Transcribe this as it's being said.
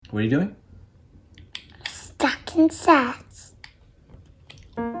What are you doing? Stacking sats.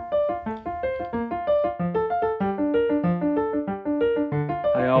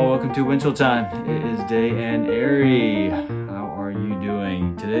 Hi all, welcome to Windshield Time. It is Day and Airy. How are you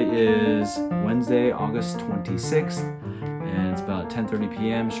doing? Today is Wednesday, August 26th, and it's about 10:30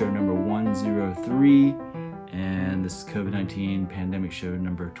 p.m., show number 103, and this is COVID-19 pandemic show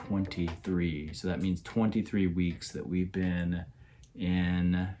number 23. So that means 23 weeks that we've been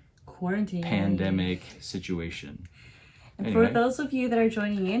in quarantine pandemic situation. And Anyway. For those of you that are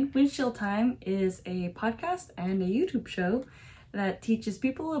joining in, Windshield Time is a podcast and a YouTube show that teaches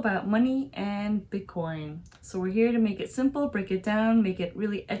people about money and Bitcoin. So we're here to make it simple, break it down, make it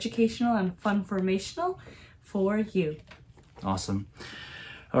really educational and fun-formational for you. Awesome.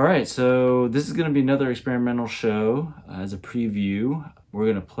 All right, so this is going to be another experimental show. As a preview, we're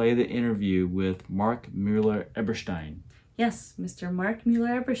going to play the interview with Mark Mueller-Eberstein. Yes, Mr. Mark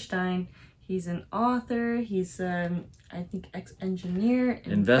Mueller-Eberstein. He's an author. He's I think ex-engineer,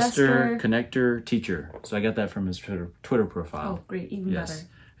 Investor, connector, teacher. So I got that from his Twitter profile. Oh, great, even better.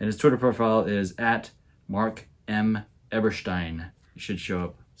 And his Twitter profile is at Mark M. Eberstein. It should show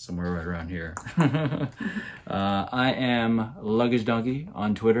up somewhere right around here. I am Luggage Donkey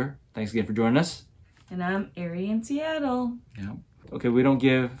on Twitter. Thanks again for joining us. And I'm Airy in Seattle. Yeah. Okay, we don't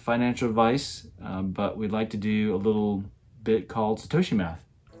give financial advice, but we'd like to do a little bit called Satoshi math.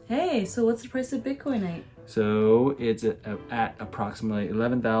 Hey, so what's the price of Bitcoin at? So it's at approximately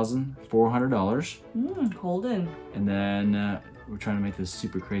 $11,400. Holden. And then we're trying to make this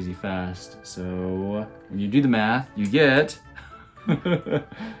super crazy fast. So when you do the math, you get,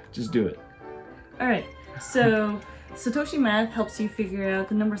 just do it. All right, so Satoshi math helps you figure out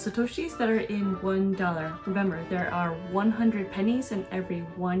the number of Satoshis that are in $1. Remember, there are 100 pennies in every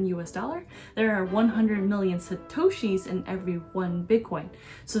 $1. There are 100 million Satoshis in every one Bitcoin.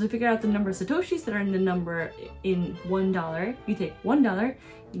 So to figure out the number of Satoshis that are in the number in $1, you take $1,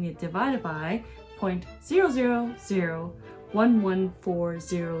 you need to divide it by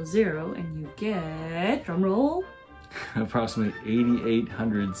 0.00011,400, and you get, drum roll, approximately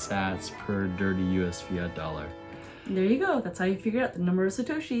 8,800 sats per dirty US fiat dollar. There you go. That's how you figure out the number of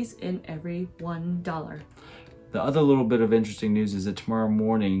Satoshis in every $1. The other little bit of interesting news is that tomorrow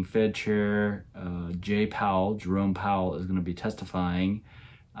morning, Fed Chair Jerome Powell, is going to be testifying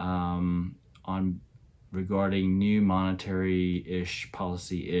regarding new monetary-ish,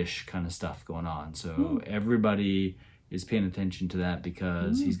 policy-ish kind of stuff going on. So everybody is paying attention to that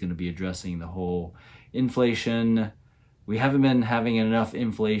because he's going to be addressing the whole inflation. We haven't been having enough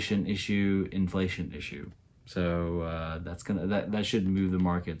inflation issue. So that should move the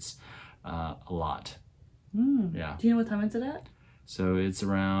markets a lot. Yeah. Do you know what time it's at? So it's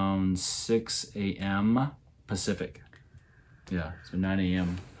around 6 a.m. Pacific. Yeah, so 9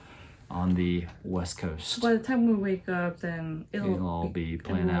 a.m. on the West Coast. By the time we wake up, then It'll all be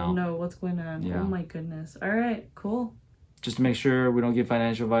playing out. Know what's going on. Yeah. Oh my goodness. All right, cool. Just to make sure we don't give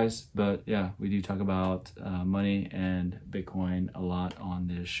financial advice, but yeah, we do talk about money and Bitcoin a lot on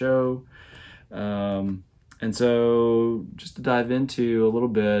this show. And so just to dive into a little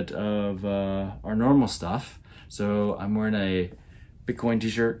bit of our normal stuff. So I'm wearing a Bitcoin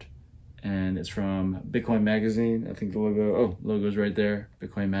t-shirt and it's from Bitcoin Magazine. I think the logo's right there,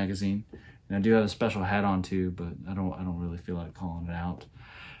 Bitcoin Magazine. And I do have a special hat on too, but I don't really feel like calling it out.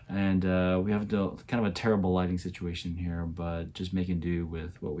 And we have kind of a terrible lighting situation here, but just making do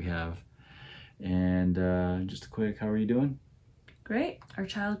with what we have. And just a quick, how are you doing? Great. Our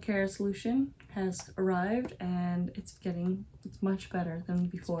childcare solution has arrived and it's much better than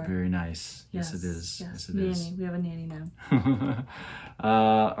before. Very nice. Yes, it is. Yes, it nanny. is. We have a nanny now.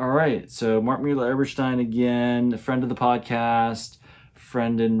 All right. So Mark Mueller-Eberstein again, a friend of the podcast,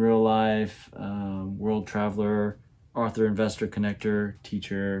 friend in real life, world traveler, author, investor, connector,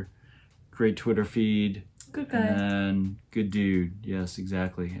 teacher, great Twitter feed. Good guy. And good dude. Yes,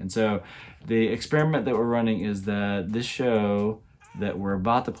 exactly. And so the experiment that we're running is that this show that we're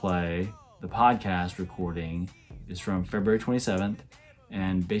about to play, the podcast recording, is from February 27th.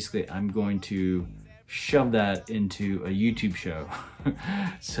 And basically I'm going to shove that into a YouTube show.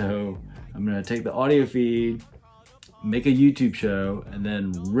 So I'm going to take the audio feed, make a YouTube show, and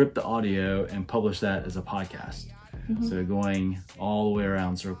then rip the audio and publish that as a podcast. So going all the way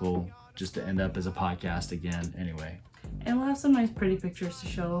around circle just to end up as a podcast again anyway. And we'll have some nice pretty pictures to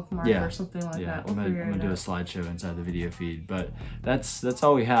show of Mark or something like that. I'm gonna do a slideshow inside the video feed, but that's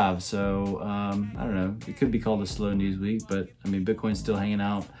all we have. So I don't know. It could be called a slow news week, but I mean, Bitcoin's still hanging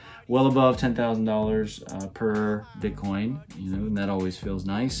out well above $10,000 per Bitcoin, and that always feels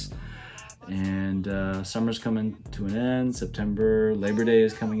nice. And summer's coming to an end. September, Labor Day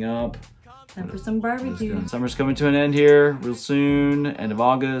is coming up. Time for some barbecue. Summer's coming to an end here real soon, end of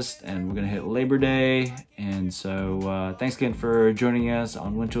August, and we're going to hit Labor Day. And so thanks again for joining us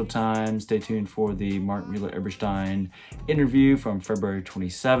on Windshield Time. Stay tuned for the Mark Mueller-Eberstein interview from February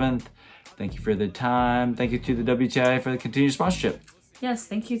 27th. Thank you for the time. Thank you to the WTIA for the continued sponsorship. Yes,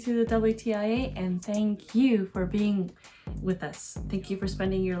 thank you to the WTIA, and thank you for being with us. Thank you for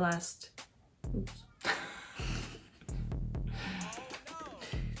spending your last... Oops.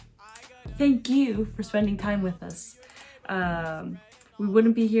 Thank you for spending time with us. We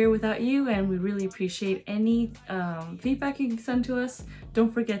wouldn't be here without you, and we really appreciate any feedback you can send to us.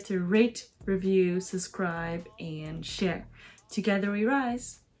 Don't forget to rate, review, subscribe, and share. Together we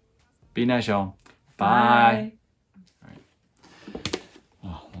rise. Be nice, y'all. Bye. All right.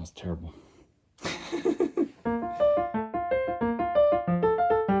 Oh, that was terrible.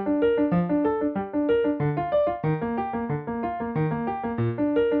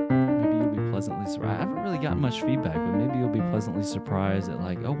 I haven't really gotten much feedback, but maybe you'll be pleasantly surprised at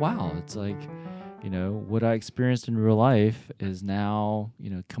like, oh wow, it's like, what I experienced in real life is now,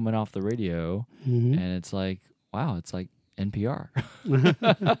 coming off the radio, and it's like, wow, it's like NPR.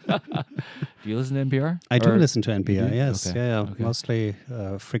 Do you listen to NPR? I do listen to NPR, yes. Okay. Yeah. Okay. Mostly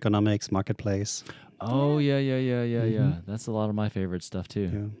Freakonomics, Marketplace. Oh, yeah. That's a lot of my favorite stuff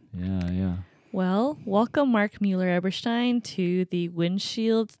too. Yeah. Well, welcome Mark Mueller-Eberstein to the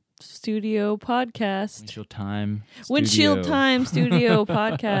Windshield Studio podcast. Windshield Time Studio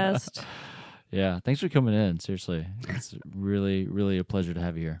podcast. Yeah, thanks for coming in. Seriously, it's really, really a pleasure to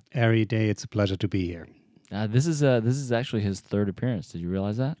have you here. Every day, it's a pleasure to be here. This is actually his third appearance. Did you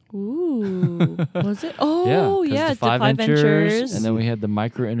realize that? Ooh, was it? Oh, yeah, the the five ventures, and then we had the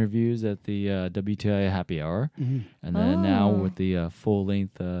micro interviews at the WTIA Happy Hour, and then now with the full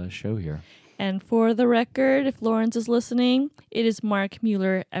length show here. And for the record, if Lawrence is listening, it is Mark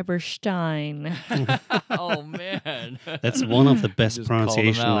Mueller-Eberstein. Oh, man. That's one of the best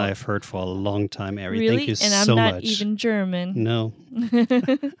pronunciations I've heard for a long time, Ari. Really? Thank you and so much. I'm not even German. No.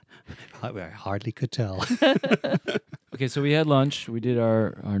 I hardly could tell. Okay, so we had lunch. We did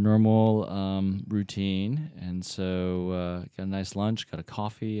our normal routine. And so got a nice lunch, got a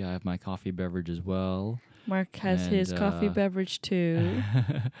coffee. I have my coffee beverage as well. Mark has his coffee beverage too.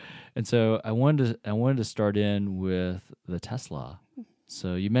 And so I wanted to start in with the Tesla.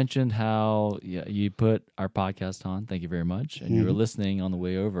 So you mentioned how you put our podcast on. Thank you very much. And you were listening on the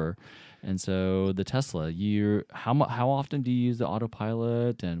way over. And so the Tesla, how often do you use the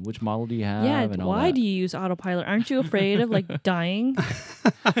autopilot, and which model do you have? Yeah, and all why that? do you use autopilot? Aren't you afraid of dying?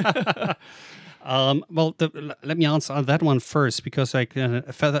 Well, let me answer that one first, because a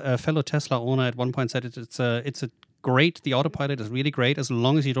fellow Tesla owner at one point said it's a great. The autopilot is really great as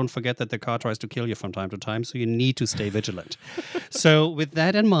long as you don't forget that the car tries to kill you from time to time. So you need to stay vigilant. So with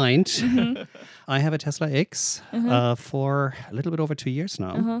that in mind, I have a Tesla X for a little bit over 2 years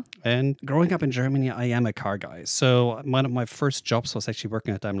now. And growing up in Germany, I am a car guy. So one of my first jobs was actually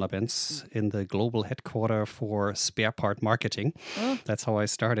working at Daimler-Benz in the global headquarters for spare part marketing. That's how I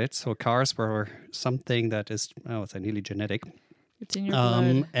started. So cars were something that is, it's nearly genetic. It's in your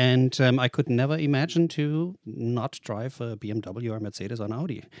blood. And I could never imagine to not drive a BMW or Mercedes or an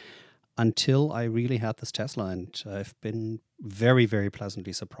Audi until I really had this Tesla, and I've been very, very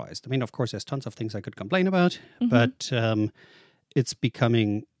pleasantly surprised. I mean, of course, there's tons of things I could complain about, but it's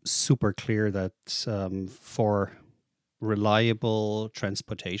becoming super clear that for reliable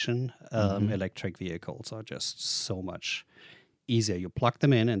transportation, electric vehicles are just so much easier. You plug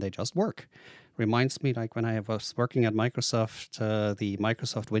them in and they just work. Reminds me, like when I was working at Microsoft, the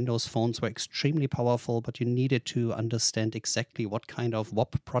Microsoft Windows phones were extremely powerful, but you needed to understand exactly what kind of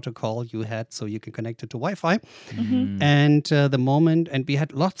WAP protocol you had so you can connect it to Wi-Fi. And we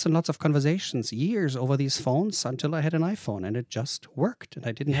had lots and lots of conversations, years over these phones until I had an iPhone, and it just worked, and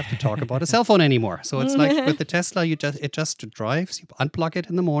I didn't have to talk about a cell phone anymore. So it's like with the Tesla, it just drives. You unplug it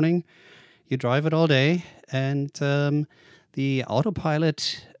in the morning, you drive it all day, and the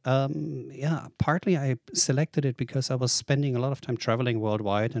autopilot. Partly I selected it because I was spending a lot of time traveling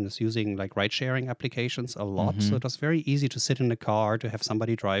worldwide and was using like ride-sharing applications a lot. So it was very easy to sit in the car, to have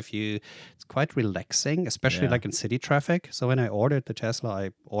somebody drive you. It's quite relaxing, especially like in city traffic. So when I ordered the Tesla,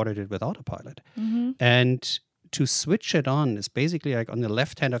 I ordered it with autopilot. And to switch it on is basically like on the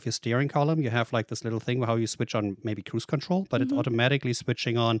left hand of your steering column, you have like this little thing how you switch on maybe cruise control, but it's automatically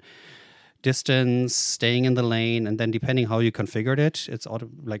switching on distance, staying in the lane, and then depending how you configured it, it's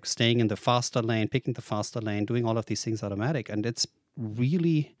like staying in the faster lane, picking the faster lane, doing all of these things automatic. And it's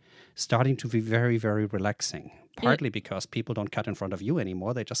really starting to be very, very relaxing partly because people don't cut in front of you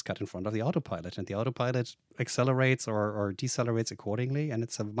anymore. They just cut in front of the autopilot, and the autopilot accelerates or decelerates accordingly. And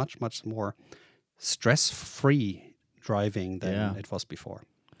it's a much, much more stress-free driving than it was before.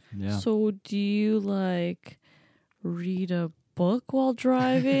 Yeah. So do you like read a book while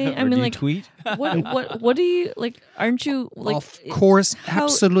driving? Or do you tweet? What do you like? Aren't you like? Of course,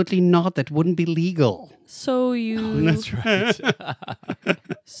 absolutely not. That wouldn't be legal. So you That's right.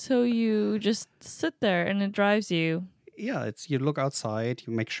 so you just sit there and it drives you. Yeah, it's you look outside.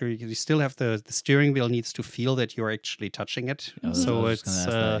 You make sure you still have the steering wheel needs to feel that you're actually touching it. So it's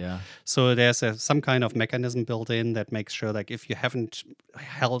so there's some kind of mechanism built in that makes sure like if you haven't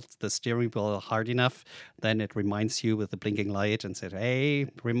held the steering wheel hard enough, then it reminds you with the blinking light and said, "Hey,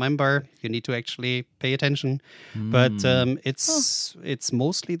 remember, you need to actually pay attention." But it's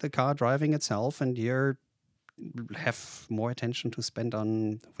mostly the car driving itself, and you're have more attention to spend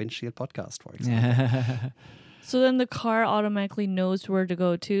on windshield podcast, for example. So then the car automatically knows where to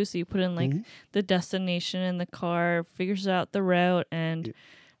go to. So you put in like the destination and the car figures out the route and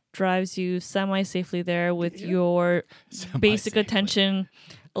drives you semi-safely there with your basic attention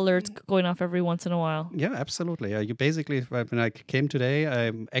alerts going off every once in a while. Yeah, absolutely. You basically, when I came today,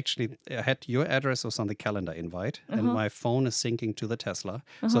 I actually had your address was on the calendar invite, and my phone is syncing to the Tesla.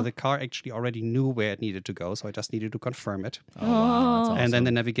 So the car actually already knew where it needed to go, so I just needed to confirm it. Oh, wow. That's awesome. And then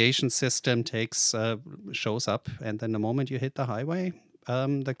the navigation system shows up, and then the moment you hit the highway,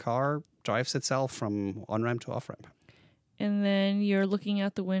 the car drives itself from on-ramp to off-ramp. And then you're looking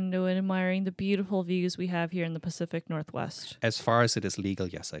out the window and admiring the beautiful views we have here in the Pacific Northwest. As far as it is legal,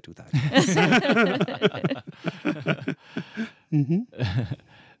 yes, I do that.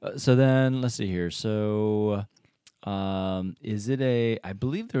 So then, let's see here. So, is it I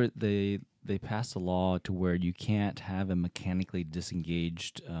believe they passed a law to where you can't have a mechanically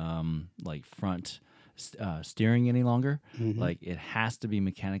disengaged like front steering any longer. Like it has to be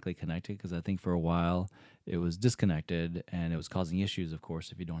mechanically connected, because I think for a while it was disconnected and it was causing issues, of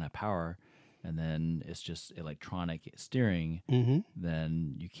course, if you don't have power, and then it's just electronic steering,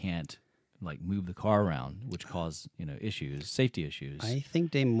 then you can't like move the car around, which cause issues, safety issues. I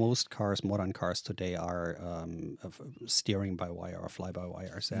think most modern cars today are steering by wire or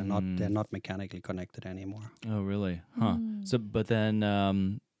fly-by-wires. They're not mechanically connected anymore. Oh, really? Huh. So, but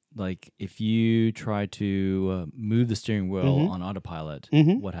then like if you try to move the steering wheel on autopilot,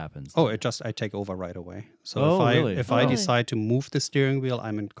 what happens? Oh, I take over right away. So if I decide to move the steering wheel,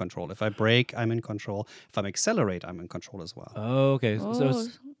 I'm in control. If I brake, I'm in control. If I accelerate, I'm in control as well. Oh, okay.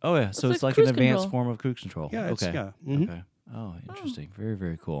 So it's like an advanced form of cruise control. Yeah. Okay. Oh, interesting. Very,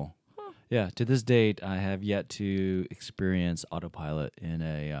 very cool. Yeah. To this date, I have yet to experience autopilot in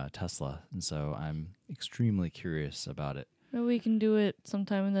a Tesla, and so I'm extremely curious about it. Maybe we can do it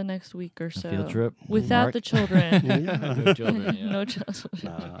sometime in the next week or so. A field trip without the children. No children. Yeah. No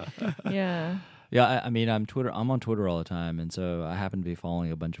children. Yeah. Yeah, I mean, I'm on Twitter all the time, and so I happen to be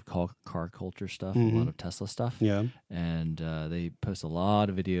following a bunch of car culture stuff, a lot of Tesla stuff. Yeah. And they post a lot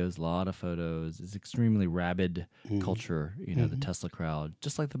of videos, a lot of photos. It's extremely rabid culture, the Tesla crowd,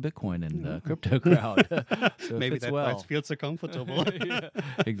 just like the Bitcoin and the crypto crowd. So maybe that's why it feels so comfortable.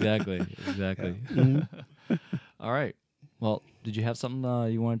 Exactly. All right. Well, did you have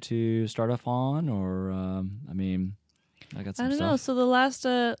something you wanted to start off on, or I got some I don't know. So the last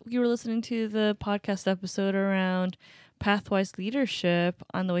you were listening to the podcast episode around Pathwise leadership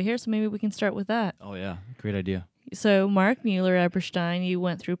on the way here, so maybe we can start with that. Oh yeah, great idea. So Mark Mueller-Eberstein, you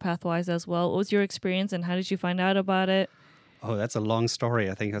went through Pathwise as well. What was your experience, and how did you find out about it? Oh, that's a long story.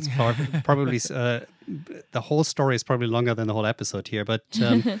 I think that's probably the whole story is probably longer than the whole episode here. But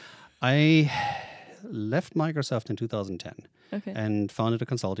I left Microsoft in 2010 and founded a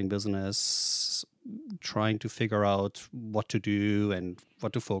consulting business, trying to figure out what to do and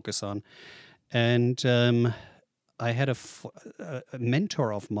what to focus on. And I had a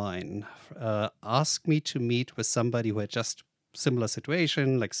mentor of mine ask me to meet with somebody who had just similar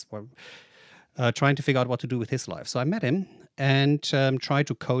situation, like trying to figure out what to do with his life. So I met him and tried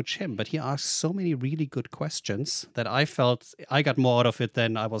to coach him, but he asked so many really good questions that I felt I got more out of it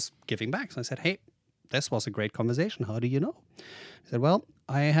than I was giving back. So I said, hey, this was a great conversation. How do you know? He said, well,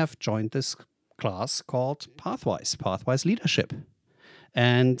 I have joined this class called Pathwise Leadership.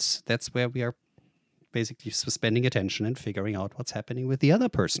 And that's where we are basically suspending attention and figuring out what's happening with the other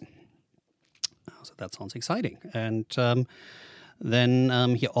person. So that sounds exciting. And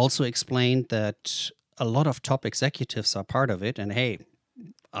then he also explained that a lot of top executives are part of it. And hey,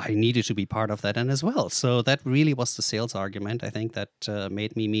 I needed to be part of that as well. So that really was the sales argument, I think, that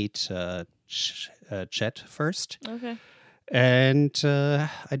made me meet Chet first. Okay. And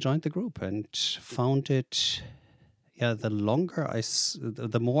I joined the group and found it yeah, the longer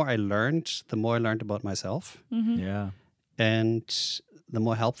the more I learned, the more I learned about myself. Yeah. And the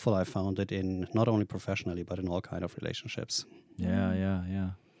more helpful I found it in not only professionally, but in all kind of relationships.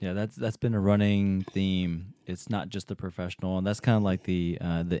 Yeah, that's been a running theme. It's not just the professional, and that's kind of like the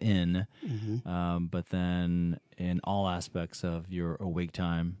in, but then in all aspects of your awake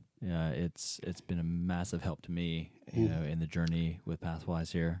time, it's been a massive help to me, in the journey with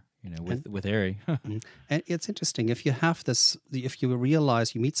Pathwise here, with Ari. And it's interesting if you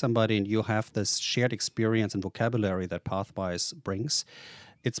realize you meet somebody and you have this shared experience and vocabulary that Pathwise brings,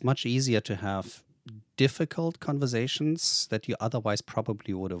 it's much easier to have difficult conversations that you otherwise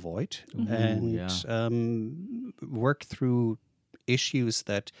probably would avoid, and work through issues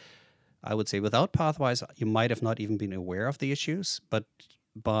that I would say without Pathwise you might have not even been aware of the issues, but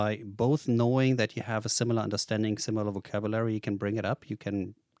by both knowing that you have a similar understanding, similar vocabulary, you can bring it up, you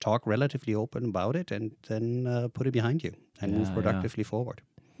can talk relatively open about it, and then put it behind you and move productively forward.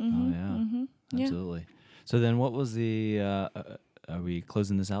 Absolutely. So then what was the are we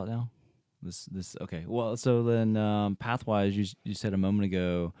closing this out now? This okay. Well, so then Pathwise, you said a moment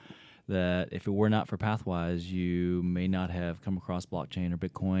ago that if it were not for Pathwise, you may not have come across blockchain or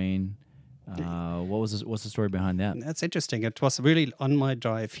Bitcoin. What's the story behind that? That's interesting. It was really on my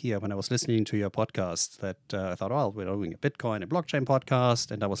drive here when I was listening to your podcast that I thought, well, we're doing a Bitcoin and blockchain podcast,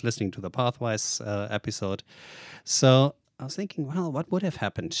 and I was listening to the Pathwise episode. So I was thinking, well, what would have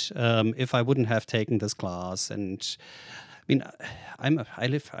happened if I wouldn't have taken this class? And I mean,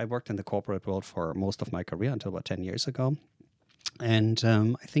 I worked in the corporate world for most of my career until about 10 years ago. And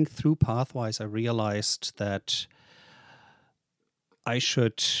I think through Pathwise, I realized that I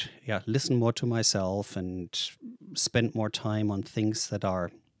should listen more to myself and spend more time on things that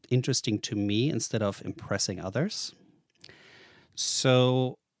are interesting to me instead of impressing others.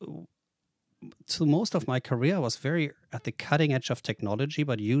 So most of my career I was very at the cutting edge of technology,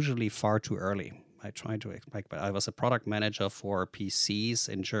 but usually far too early. I was a product manager for PCs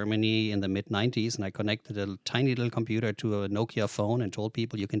in Germany in the mid-90s, and I connected a tiny little computer to a Nokia phone and told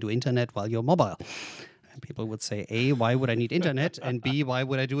people you can do internet while you're mobile. And people would say, A, why would I need internet? And B, why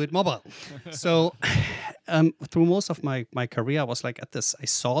would I do it mobile? So through most of my career, I was like at this. I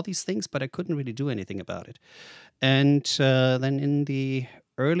saw these things, but I couldn't really do anything about it. And then in the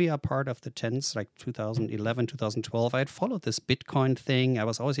earlier part of the 10s, like 2011, 2012, I had followed this Bitcoin thing. I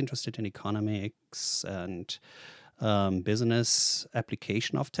was always interested in economics and business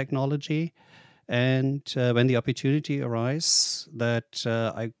application of technology. And when the opportunity arose that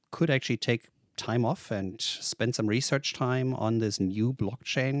I could actually take time off and spend some research time on this new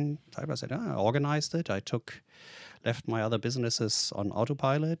blockchain type, I said, I organized it. I left my other businesses on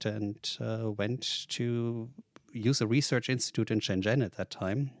autopilot and went to use a research institute in Shenzhen at that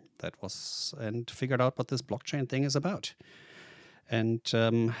time. And figured out what this blockchain thing is about.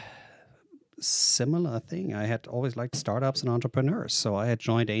 And similar thing, I had always liked startups and entrepreneurs. So I had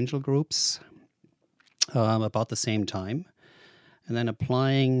joined angel groups about the same time, and then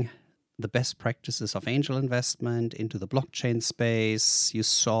applying the best practices of angel investment into the blockchain space. You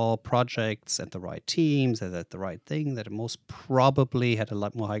saw projects at the right teams that at the right thing that most probably had a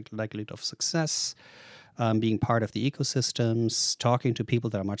lot more likelihood of success. Being part of the ecosystems, talking to people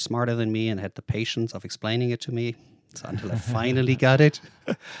that are much smarter than me and had the patience of explaining it to me. So until I finally got it,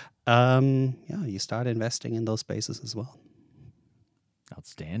 you start investing in those spaces as well.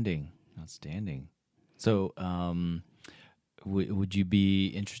 Outstanding. So, would you be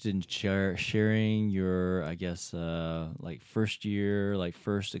interested in sharing your, I guess, first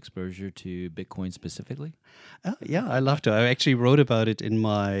exposure to Bitcoin specifically? Yeah, I love to. I actually wrote about it in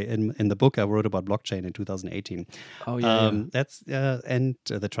the book I wrote about blockchain in 2018. Oh yeah, that's and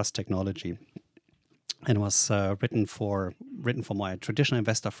the trust technology, and it was written for my traditional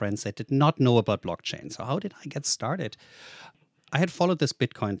investor friends that did not know about blockchain. So how did I get started? I had followed this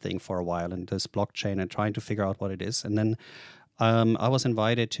Bitcoin thing for a while and this blockchain and trying to figure out what it is. And then I was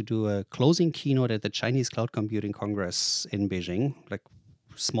invited to do a closing keynote at the Chinese Cloud Computing Congress in Beijing, like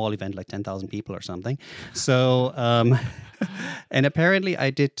small event, like 10,000 people or something. So, and apparently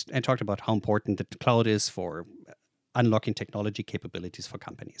I talked about how important the cloud is for unlocking technology capabilities for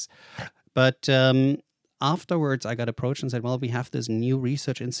companies. But afterwards, I got approached and said, well, we have this new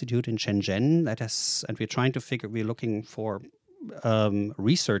research institute in Shenzhen and we're looking for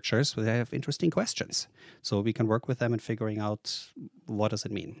researchers who have interesting questions. So we can work with them in figuring out what does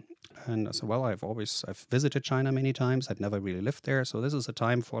it mean. And I said, well, I've visited China many times. I'd never really lived there. So this is a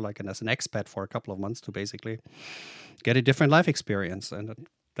time for as an expat for a couple of months to basically get a different life experience. And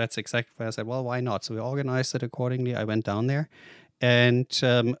that's exactly why I said, well, why not? So we organized it accordingly. I went down there. And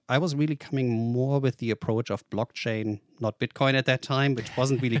I was really coming more with the approach of blockchain, not Bitcoin at that time, which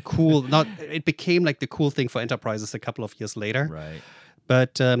wasn't really cool. It became like the cool thing for enterprises a couple of years later. Right.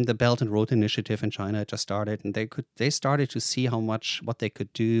 But the Belt and Road Initiative in China had just started, and they started to see what they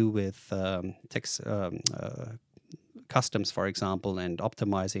could do with customs, for example, and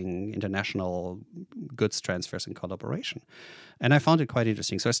optimizing international goods transfers and collaboration. And I found it quite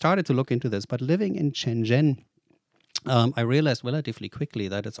interesting. So I started to look into this. But living in Shenzhen, I realized relatively quickly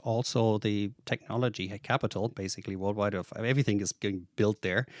that it's also the technology capital, basically worldwide. Of everything is getting built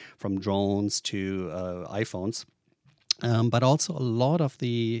there, from drones to iPhones. But also a lot of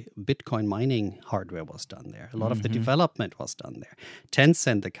the Bitcoin mining hardware was done there. A lot of the development was done there.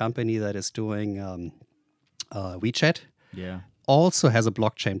 Tencent, the company that is doing WeChat, also has a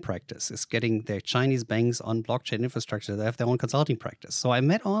blockchain practice. It's getting their Chinese banks on blockchain infrastructure. They have their own consulting practice. So I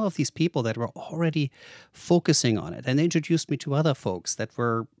met all of these people that were already focusing on it. And they introduced me to other folks that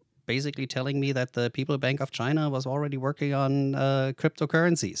were basically telling me that the People Bank of China was already working on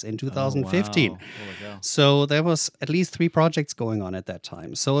cryptocurrencies in 2015. Oh, wow. So there was at least 3 projects going on at that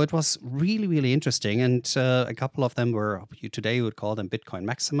time. So it was really, really interesting. And a couple of them were, today you would call them Bitcoin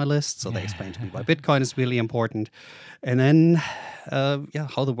maximalists. So they explained to me why Bitcoin is really important. And then,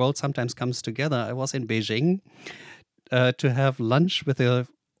 how the world sometimes comes together. I was in Beijing to have lunch with an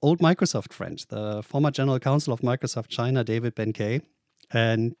old Microsoft friend, the former general counsel of Microsoft China, David Ben-Kay.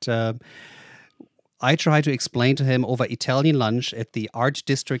 And I tried to explain to him over Italian lunch at the art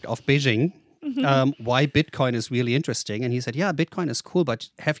district of Beijing why Bitcoin is really interesting. And he said, yeah, Bitcoin is cool, but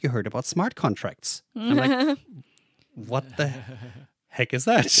have you heard about smart contracts? I'm like, what the heck is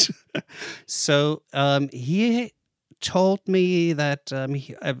that? So he told me that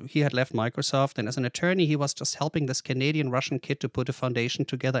he had left Microsoft, and as an attorney, he was just helping this Canadian-Russian kid to put a foundation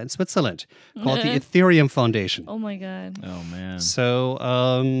together in Switzerland called the Ethereum Foundation. Oh my God. Oh, man. So,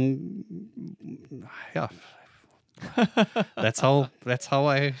 that's how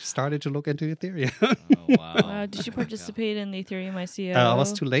I started to look into Ethereum. Oh, wow. Wow. Did you participate in the Ethereum ICO? I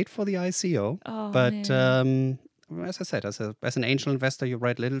was too late for the ICO, but man. as I said, as an angel investor, you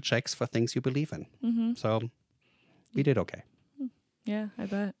write little checks for things you believe in. So we did okay. Yeah, I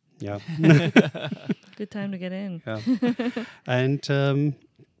bet. Yeah. Good time to get in. Yeah. And a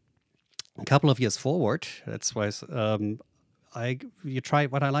couple of years forward, that's why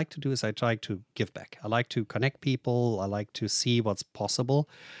what I like to do is I try to give back. I like to connect people. I like to see what's possible.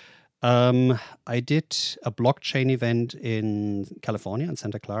 I did a blockchain event in California, in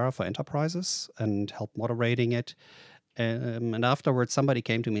Santa Clara, for enterprises and helped moderating it. And afterwards, somebody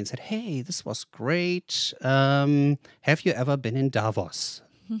came to me and said, hey, this was great. Have you ever been in Davos?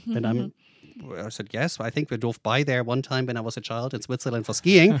 And I said, yes. I think we drove by there one time when I was a child in Switzerland for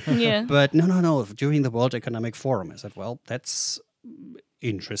skiing. Yeah. But no, during the World Economic Forum. I said, well, that's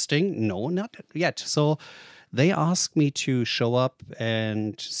interesting. No, not yet. So they asked me to show up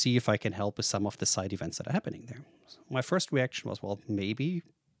and see if I can help with some of the side events that are happening there. So my first reaction was, well, maybe.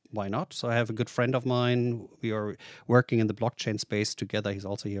 Why not? So I have a good friend of mine. We are working in the blockchain space together. He's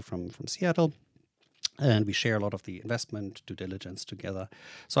also here from Seattle. And we share a lot of the investment due diligence together.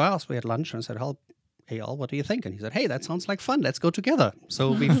 So I asked, we had lunch, and I said, hey, Al, what do you think? And he said, hey, that sounds like fun. Let's go together.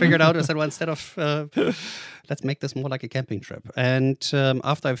 So we figured out, I said, well, instead of, let's make this more like a camping trip. And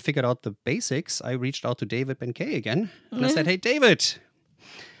after I figured out the basics, I reached out to David Ben-Kay again. And I said, hey, David,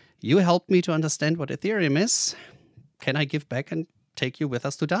 you helped me to understand what Ethereum is. Can I give back and take you with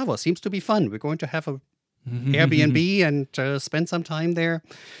us to Davos? Seems to be fun. We're going to have a Airbnb and spend some time there.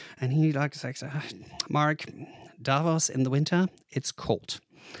 And he likes, Mark, Davos in the winter, it's cold.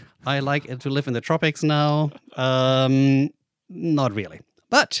 I like it to live in the tropics now. Not really.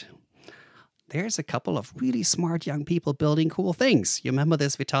 But there's a couple of really smart young people building cool things. You remember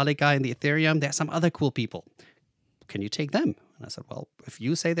this Vitalik guy in the Ethereum? There's some other cool people. Can you take them? And I said, well, if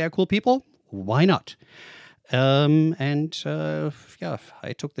you say they're cool people, why not? I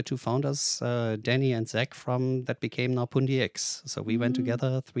took the 2 founders, Danny and Zach, from that became now PundiX. So we went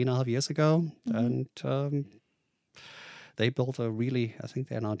together 3.5 years ago, and they built I think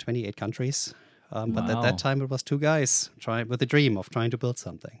they're now in 28 countries. But at that time, it was 2 guys with the dream of trying to build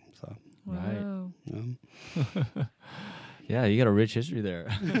something. So Wow. Yeah, you got a rich history there.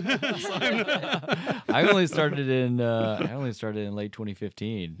 I only started in late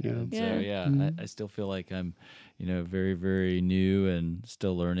 2015. Yeah. And so I still feel like I'm, very, very new and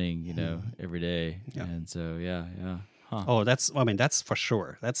still learning, every day. Yeah. And so Huh. Oh, that's for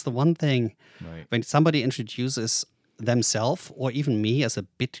sure. That's the one thing Right. when somebody introduces themselves, or even me as a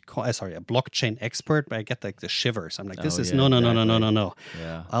blockchain expert, but I get like the shivers. I'm like, this is no.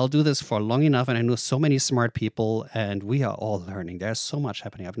 Yeah. I'll do this for long enough, and I know so many smart people, and we are all learning. There's so much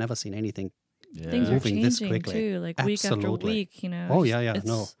happening. I've never seen anything Things are moving this changing quickly. too, like week after Absolutely. week, you know. Oh, It's- yeah, it's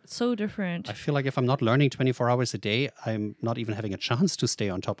no. so different. I feel like if I'm not learning 24 hours a day, I'm not even having a chance to stay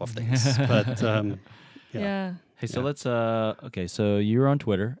on top of things. But yeah. Hey, so let's okay, so you're on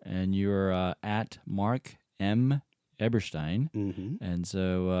Twitter and you're at Mark M. Eberstein. mhm. And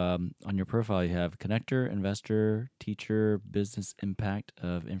so on your profile you have connector, investor, teacher, business impact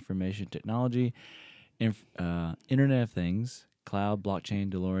of information technology, Internet of Things, cloud, blockchain,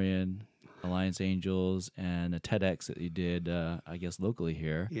 DeLorean, Alliance Angels, and a TEDx that you did, I guess, locally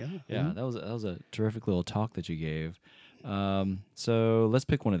here. Yeah. Yeah, that was a terrific little talk that you gave. So let's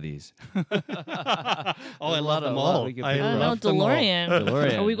pick one of these. I love them all. we could I pick I don't know, love them all. DeLorean.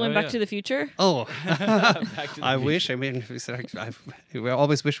 DeLorean. Are we going Oh, back yeah. to the future? Oh, Back to the I future. wish. I mean, we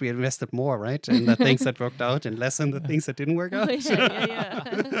always wish we had invested more, right? In the things that worked out and less in the things that didn't work Oh, out.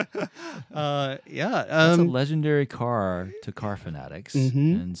 yeah. Yeah. That's a legendary car to car fanatics,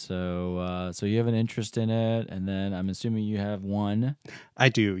 Mhm. and so so you have an interest in it, and then I'm assuming you have one. I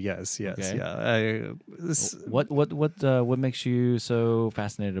do. Yes. Okay. Yeah. What makes you so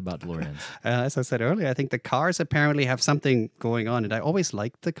fascinated about DeLoreans? As I said earlier, I think the cars apparently have something going on, and I always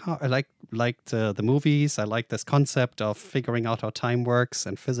liked the car. I liked the movies. I like this concept of figuring out how time works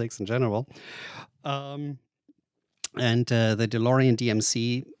and physics in general. And the DeLorean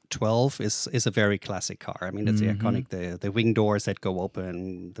DMC 12 is a very classic car. I mean, it's the iconic the wing doors that go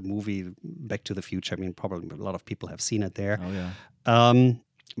open. The movie Back to the Future. I mean, probably a lot of people have seen it there. Oh yeah.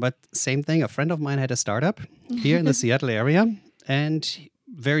 But same thing. A friend of mine had a startup here in the Seattle area, and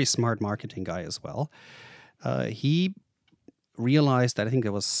very smart marketing guy as well. He realized that I think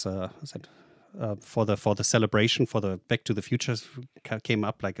it was for the celebration for the Back to the Future came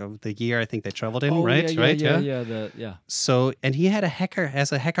up like the year I think they traveled in, right? Yeah. So, and he had a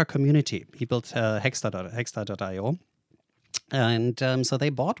hacker community. He built Hexstar.io, and so they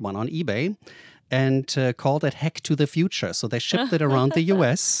bought one on eBay and called it Hack to the Future. So they shipped it around the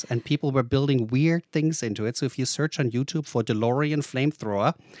US, and people were building weird things into it. So if you search on YouTube for DeLorean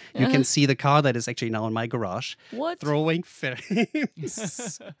flamethrower, you can see the car that is actually now in my garage. What? Throwing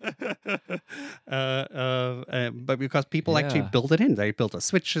flames. But because people actually Yeah. built it in. They built the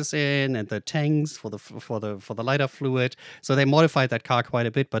switches in and the tanks for the lighter fluid. So they modified that car quite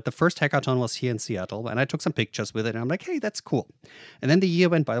a bit. But the first hackathon was here in Seattle, and I took some pictures with it, and I'm like, hey, that's cool. And then the year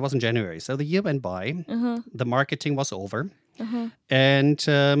went by. It was in January. So the year went by. The marketing was over. And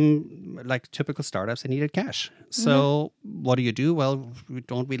like typical startups, they needed cash. So what do? Well, we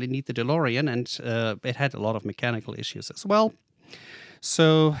don't really need the DeLorean, and it had a lot of mechanical issues as well.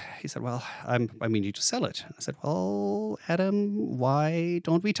 So he said, well, we need to sell it. I said, well, Adam, why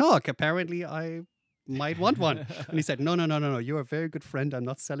don't we talk? Apparently I might want one. And he said, no. You're a very good friend. I'm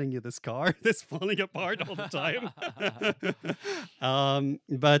not selling you this car. It's falling apart all the time.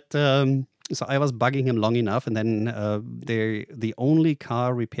 So I was bugging him long enough. And then the only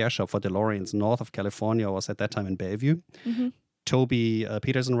car repair shop for DeLoreans north of California was at that time in Bellevue. Toby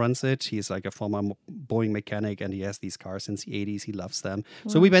Peterson runs it. He's like a former Boeing mechanic, and he has these cars since the 80s. He loves them.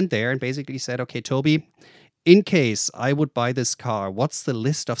 So we went there and basically said, okay, Toby, in case I would buy this car, what's the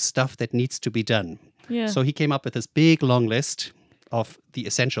list of stuff that needs to be done? Yeah. So he came up with this big, long list of the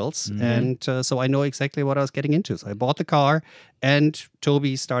essentials. And so I know exactly what I was getting into. So I bought the car, and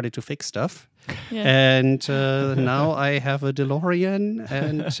Toby started to fix stuff. Yeah. And now I have a DeLorean,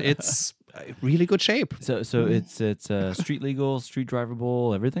 and it's really good shape. So it's street legal, street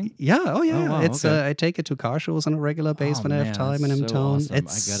drivable, everything. Yeah, oh yeah. Oh, wow, It's okay. I take it to car shows on a regular basis Oh, when I have man, time and that's I'm so town. awesome. I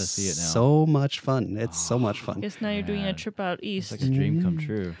It's gotta see it now. so much fun. It's so much fun. Guess now you're doing a Man. trip out east. It's like a dream come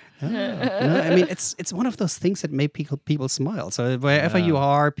true. No, I mean, it's one of those things that make people smile. So wherever you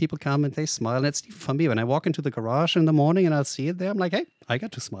are, people come and they smile. And it's for me when I walk into the garage in the morning and I'll see it there. I'm like, hey, I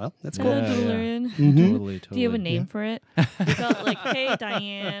got to smile. That's cool. Cool Yeah, yeah. DeLorean. Totally. Do you have a name for it? You call it like, hey,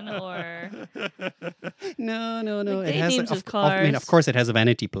 Diane, or No. Like, It they has names his I mean, cars. of course, it has a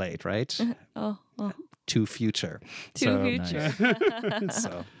vanity plate, right? oh, To future. to So- future.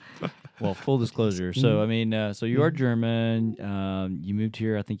 So Well, full disclosure. So, I mean, so you are German. You moved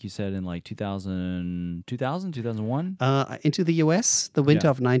here, I think you said, in like 2001? into the U.S. the winter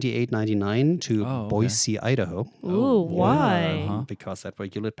Yeah. of 98, 99 to Oh, okay. Boise, Idaho. Ooh, why? Uh-huh. Because that's where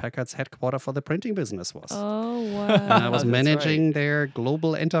Hewlett Packard's headquarter for the printing business was. Oh, And wow. I was That's managing their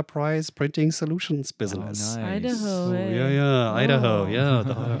global enterprise printing solutions business. Oh, nice. Idaho. Oh, eh? yeah, Idaho, Oh.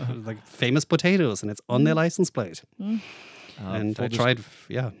 yeah, like famous potatoes, and it's on their license plate. And Full I tried,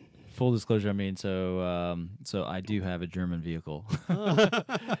 yeah. full disclosure, I mean, so I do have a German vehicle.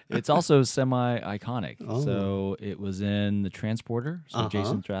 It's also semi-iconic. Oh. So it was in the Transporter, so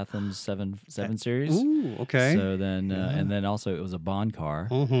Jason Stratham's 7 series. Ooh, okay. So then, and then also it was a Bond car,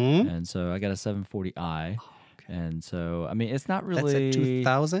 Mm-hmm. and so I got a 740i. And so, I mean, it's not That's really at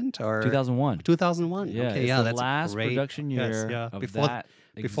 2000 or 2001. 2001. Yeah, Okay, it's yeah, the that's last great. production year Yes, of before that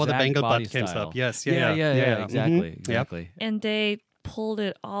before the exact Bengal body butt came style. up. Yes, Yeah, exactly, Mhm. exactly. And they pulled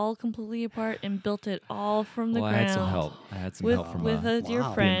it all completely apart and built it all from the Well, I ground. had some help. I had some with help from with a your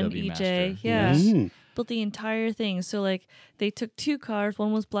Wow. friend BMW EJ. master. Yeah. Mm. Built the entire thing. So like they took 2 cars,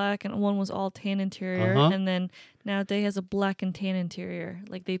 one was black and one was all tan interior, and then nowadays has a black and tan interior.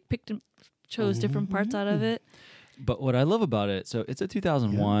 Like they picked and chose different parts out of it. But what I love about it, so it's a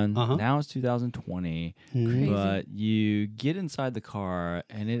 2001. Yeah. Now it's 2020. Crazy. But you get inside the car,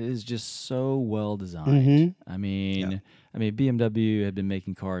 and it is just so well designed. I mean, BMW had been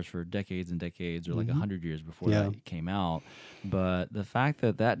making cars for decades and decades, or like 100 years before that came out. But the fact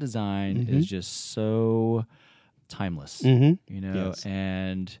that that design is just so timeless, you know, Yes.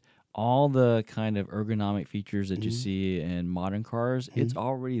 and all the kind of ergonomic features that you see in modern cars, it's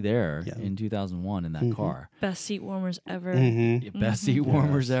already there in 2001 in that car. Best seat warmers ever. Best seat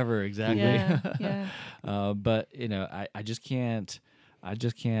warmers ever, exactly. Yeah. But you know, I just can't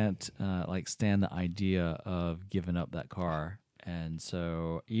like stand the idea of giving up that car. And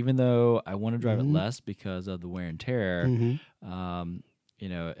so even though I want to drive it less because of the wear and tear, you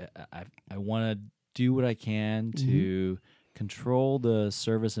know, I want to do what I can to control the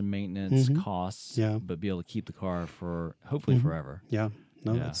service and maintenance costs, but be able to keep the car for hopefully forever. Yeah.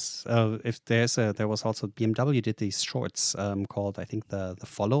 No, Yeah. it's if there was also BMW did these shorts called, I think, the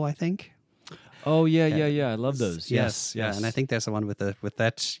Follow, I think. Oh yeah. I love those. Yes. Yeah, and I think there's the one with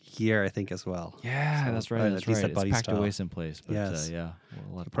that year, I think, as well. Yeah, So, that's right. at That's least right. that It's body packed style. away someplace. But Yes. yeah, well,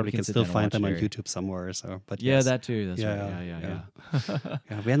 a lot of Probably people can sit still down and find watch them on Harry. YouTube somewhere. So, but Yeah, yes. that too. That's right. Yeah.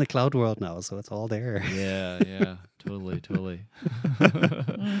 Yeah, we're in the cloud world now, so it's all there. Yeah. Totally.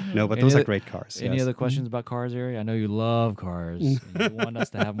 No, but Any those are other- great cars. Any yes. other questions about cars, Ari? I know you love cars. And you want us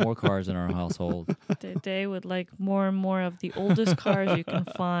to have more cars in our household. They would like more and more of the oldest cars you can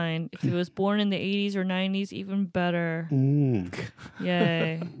find. If it was born in the 80s or 90s, even better.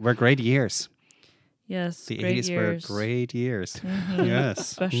 Yay. Were great years. Yes, The great 80s years. were great years. Yes.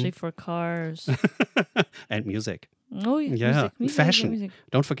 Especially for cars. And music. Oh, yeah. Yeah. Music, Fashion. music.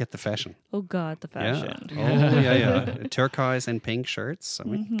 Don't forget the fashion. Oh, God, the fashion. Yeah. Oh, yeah. Turquoise and pink shirts. I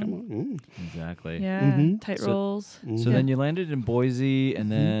mean, come on. Exactly. Yeah, tight rolls. So then you landed in Boise, and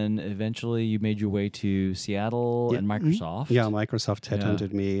then eventually you made your way to Seattle and Microsoft. Yeah, Microsoft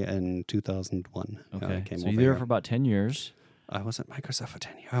headhunted me in 2001. Okay. I came So over you were there here. for about 10 years. I was at Microsoft for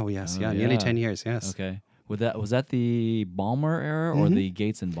 10 years. Oh, yes. Oh, Yeah, nearly yeah. 10 years, yes. Okay. Was that the Ballmer era or the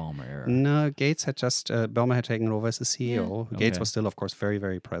Gates and Ballmer era? No, Gates had just, Bellmer had taken over as the CEO. Yeah. Gates Okay. was still, of course, very,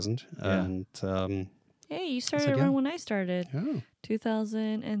 very present. Yeah. And Hey, you started yeah. around when I started. oh.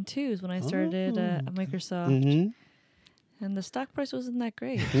 2002 is when I started at Microsoft. And the stock price wasn't that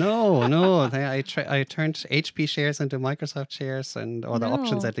great. No. I turned HP shares into Microsoft shares, or the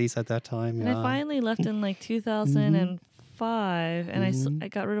options No. at least at that time. And I finally left in like 2005, and I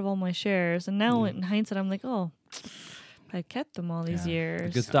got rid of all my shares. And now in hindsight, I'm like, oh, I kept them all these The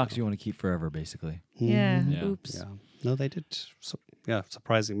years. good stocks you want to keep forever, basically. Yeah. Yeah. Oops. Yeah. No, they did.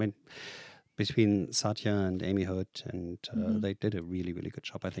 Surprising. I mean, between Satya and Amy Hood, and they did a really, really good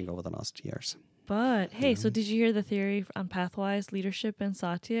job, I think, over the last years. But hey, so did you hear the theory on Pathwise leadership and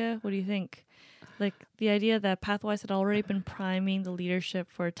Satya? What do you think? Like the idea that Pathwise had already been priming the leadership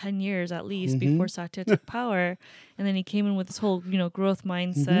for 10 years at least before Satya took power, and then he came in with this whole, growth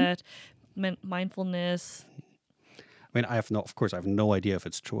mindset, mindfulness. I mean, I have no idea if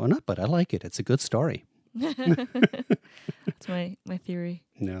it's true or not, but I like it. It's a good story. That's my theory.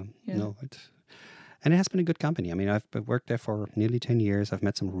 No, Yeah. no. And it has been a good company. I mean, I've worked there for nearly 10 years. I've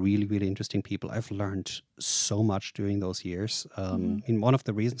met some really, really interesting people. I've learned so much during those years. I mean, one of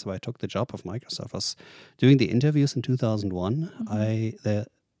the reasons why I took the job of Microsoft was doing the interviews in 2001.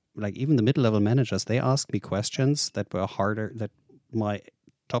 Even the middle-level managers, they asked me questions that were harder, that my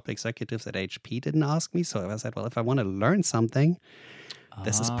top executives at HP didn't ask me. So I said, well, if I want to learn something,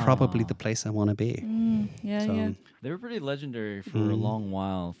 this is probably the place I want to be. Yeah. They were pretty legendary for a long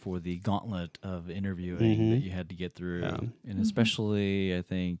while for the gauntlet of interviewing that you had to get through. And especially, I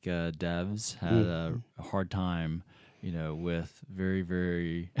think, devs had a hard time, with very,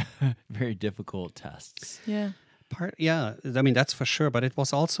 very, very difficult tests. Yeah. Yeah, I mean that's for sure. But it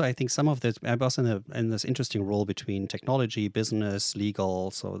was also, I think, some of this. I was in this interesting role between technology, business,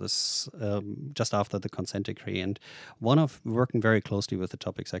 legal. So this just after the consent decree, and working very closely with the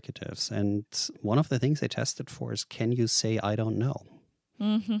top executives. And one of the things they tested for is, can you say I don't know?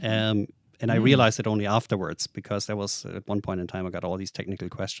 And I realized it only afterwards, because there was at one point in time I got all these technical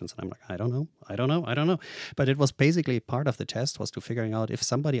questions, and I'm like, I don't know. But it was basically part of the test was to figuring out, if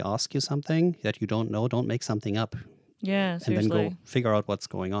somebody asks you something that you don't know, don't make something up. Yeah, And seriously. then go figure out what's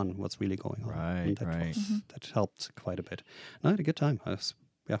going on, what's really going on. Right, And that right. that helped quite a bit. No, I had a good time.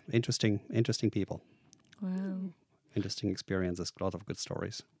 Interesting people, Wow. interesting experiences, a lot of good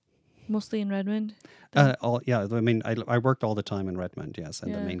stories. Mostly in Redmond? I mean, I worked all the time in Redmond, yes,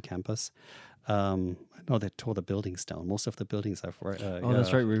 and the Yeah. main campus. I know they tore the buildings down. Most of the buildings I've worked.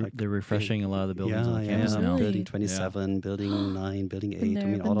 That's right. They're refreshing a lot of the buildings on campus now. Really? Building 27, Building 9, Building 8. I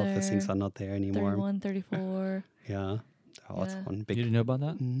mean, all of the things are not there anymore. 31, 34. Yeah. Oh, it's Yeah. one You big. didn't know about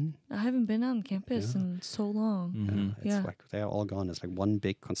that? Mhm. I haven't been on campus Yeah. in so long. Mm-hmm. It's like they're all gone. It's like one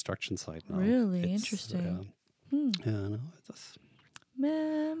big construction site now. Really? It's, Interesting. Yeah, no, it's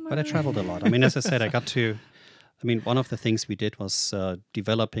Memories. but I traveled a lot. I mean, as I said, one of the things we did was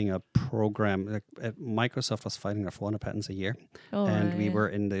developing a program. Like, Microsoft was filing 400 patents a year, and we were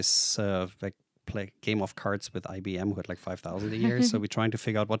in this play game of cards with IBM, who had like 5,000 a year. So we're trying to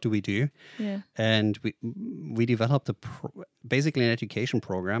figure out, what do we do? Yeah. And we developed basically an education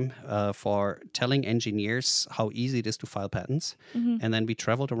program for telling engineers how easy it is to file patents. And then we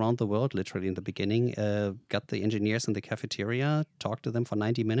traveled around the world, literally in the beginning, got the engineers in the cafeteria, talked to them for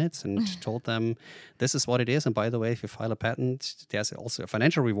 90 minutes and told them, this is what it is. And by the way, if you file a patent, there's also a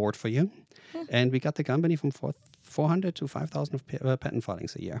financial reward for you. And we got the company from 400 to 5,000 patent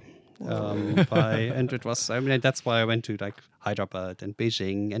filings a year. And it was, I mean, that's why I went to like Hyderabad and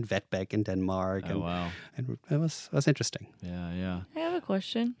Beijing and Vetbeck in Denmark. Oh, wow. And it was interesting. Yeah. I have a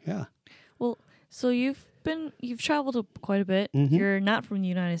question. Yeah. Well, so you've traveled quite a bit. You're not from the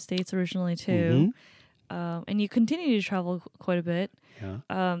United States originally too. And you continue to travel quite a bit.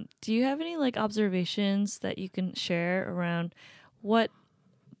 Yeah. Do you have any like observations that you can share around what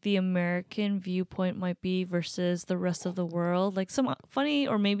the American viewpoint might be versus the rest of the world? Like some funny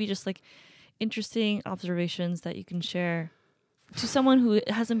or maybe just like interesting observations that you can share to someone who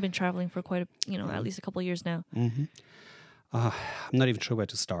hasn't been traveling for quite a, at least a couple of years now. I'm not even sure where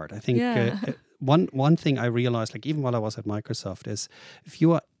to start. I think one thing I realized, like even while I was at Microsoft, is if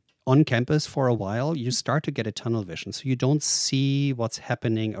you are on campus for a while, you start to get a tunnel vision. So you don't see what's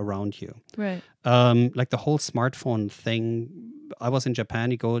happening around you. Right. Like the whole smartphone thing. I was in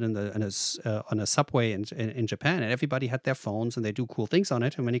Japan. You go on a subway in Japan, and everybody had their phones, and they do cool things on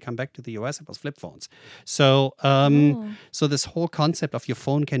it. And when you come back to the US, it was flip phones. So, so this whole concept of your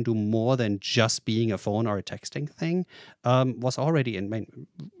phone can do more than just being a phone or a texting thing was already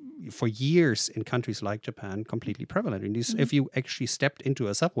for years in countries like Japan completely prevalent. And if you actually stepped into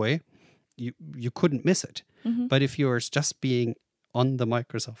a subway, you couldn't miss it. But if you're just being on the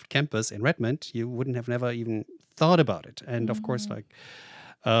Microsoft campus in Redmond, you wouldn't have never even thought about it. And of course,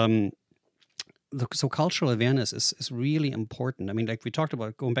 so cultural awareness is really important. I mean, like we talked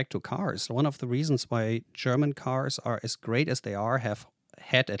about going back to cars. One of the reasons why German cars are as great as they are, have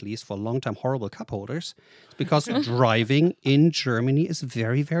had, at least for a long time, horrible cup holders, is because driving in Germany is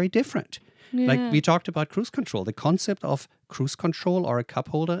very, very different. Yeah. Like we talked about cruise control. The concept of cruise control or a cup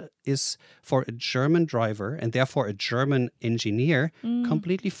holder is for a German driver and therefore a German engineer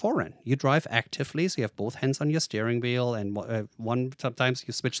completely foreign. You drive actively, so you have both hands on your steering wheel, and sometimes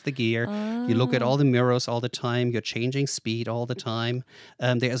you switch the gear. You look at all the mirrors all the time. You're changing speed all the time.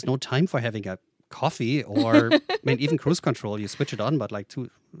 There is no time for having a coffee or even cruise control. You switch it on, but like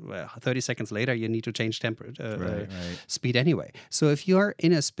 30 seconds later you need to change speed anyway. So if you're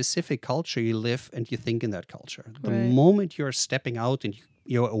in a specific culture, you live and you think in that culture. The moment you're stepping out and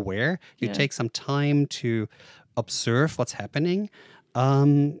you're aware, you take some time to observe what's happening,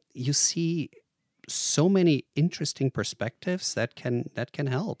 you see so many interesting perspectives that can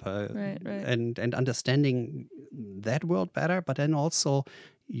help and understanding that world better, but then also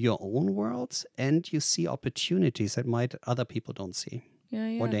your own worlds, and you see opportunities that other people don't see,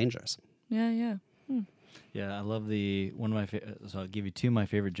 or dangers. Yeah. Yeah, I love one of my so I'll give you two of my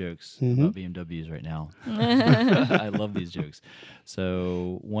favorite jokes about BMWs right now. I love these jokes.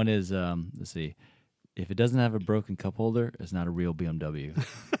 So one is, let's see, if it doesn't have a broken cup holder, it's not a real BMW.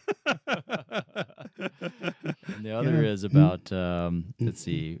 And the other is about, let's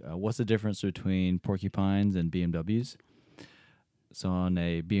see, what's the difference between porcupines and BMWs? So on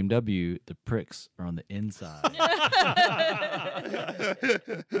a BMW, the pricks are on the inside.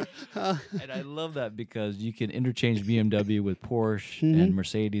 And I love that because you can interchange BMW with Porsche and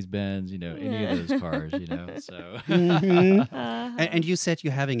Mercedes Benz, any of those cars, So And you said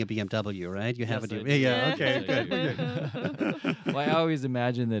you're having a BMW, right? You have Yes, a I do. yeah. Okay, Yes, I good. do. Well, I always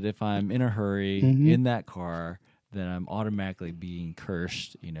imagine that if I'm in a hurry in that car, then I'm automatically being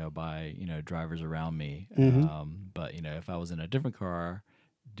cursed, by drivers around me. But if I was in a different car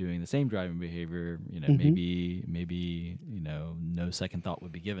doing the same driving behavior, maybe no second thought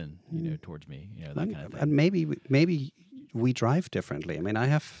would be given, towards me, that kind of thing. And maybe we drive differently. I mean,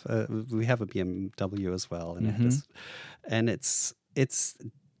 we have a BMW as well, and it's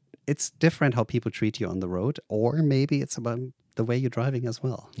different how people treat you on the road, or maybe it's about the way you're driving as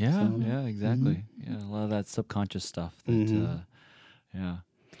well. Yeah, yeah, exactly. Yeah, a lot of that subconscious stuff. That, yeah.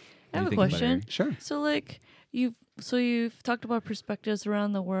 I have a question. Sure. So, you've talked about perspectives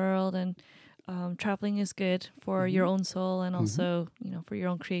around the world, and traveling is good for your own soul, and also for your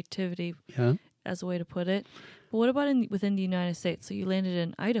own creativity, as a way to put it. But what about within the United States? So you landed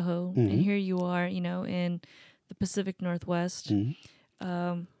in Idaho, and here you are, in the Pacific Northwest.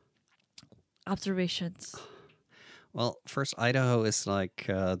 Observations. Well, first, Idaho is like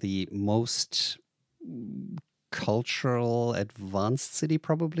the most cultural advanced city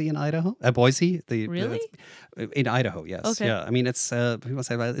probably in Idaho. Boise. Really? In Idaho, yes. Okay. Yeah, I mean, people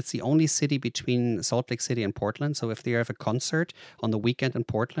say, well, it's the only city between Salt Lake City and Portland. So if they have a concert on the weekend in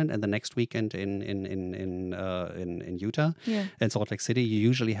Portland and the next weekend in Utah and Salt Lake City, you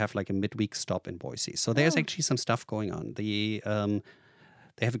usually have like a midweek stop in Boise. So there's actually some stuff going on.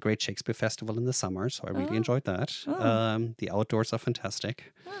 They have a great Shakespeare festival in the summer, so I really enjoyed that. The outdoors are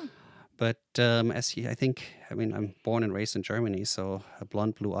fantastic. But I'm born and raised in Germany, so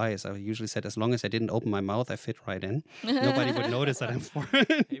blonde blue eyes. I usually said as long as I didn't open my mouth, I fit right in. Nobody would notice that I'm foreign.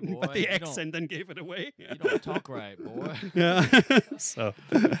 Hey boy, but the accent then gave it away. You don't talk right, boy. Yeah. So,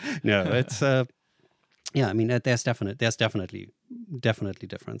 no, it's I mean, there's definitely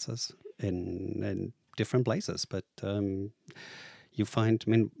differences in different places, but. You find,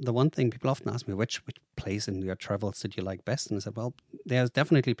 the one thing people often ask me, which place in your travels did you like best? And I said, well, there's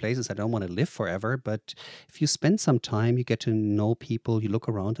definitely places I don't want to live forever, but if you spend some time, you get to know people, you look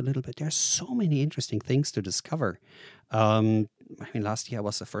around a little bit, there's so many interesting things to discover. Last year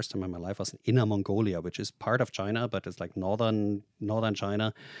was the first time in my life I was in Inner Mongolia, which is part of China, but it's like northern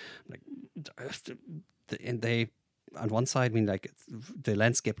China. And they, on one side, the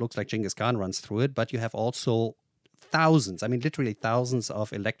landscape looks like Genghis Khan runs through it, but you have also literally thousands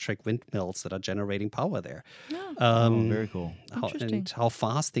of electric windmills that are generating power there. Very cool. How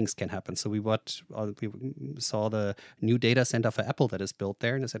fast things can happen. So we saw the new data center for Apple that is built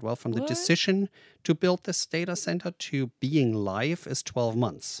there, and I said, well, from the decision to build this data center to being live is 12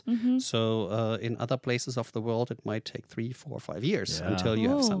 months. So in other places of the world, it might take 3, 4, 5 years until you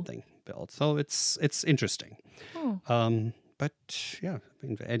have something built. So it's interesting. But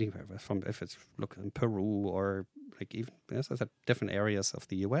anywhere from if it's in Peru or even as I said, different areas of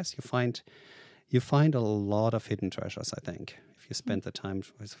the U.S., you find a lot of hidden treasures. I think if you spend the time,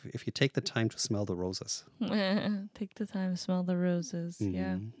 if you take the time to smell the roses. Take the time to smell the roses.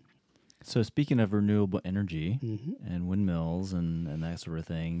 Yeah. So speaking of renewable energy and windmills and that sort of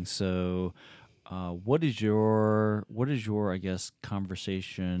thing, so what is your I guess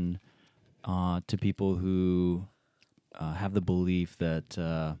conversation to people who have the belief that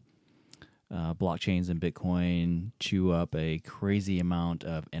blockchains and Bitcoin chew up a crazy amount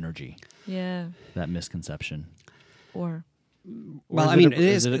of energy? Yeah. That misconception. Well, it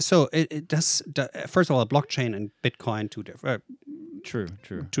is. So it does. First of all, blockchain and Bitcoin two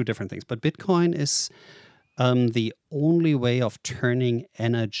different things. But Bitcoin is the only way of turning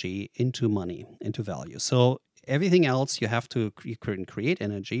energy into money, into value. So everything else you have to create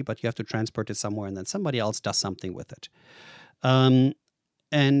energy, but you have to transport it somewhere, and then somebody else does something with it. And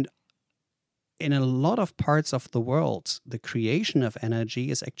in a lot of parts of the world, the creation of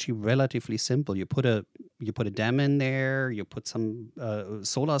energy is actually relatively simple. You put a dam in there, you put some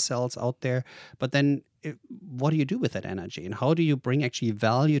solar cells out there, but then what do you do with that energy? And how do you bring actually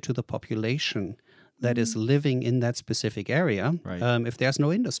value to the population that is living in that specific area if there's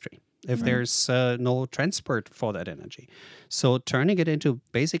no industry, if there's no transport for that energy? So turning it into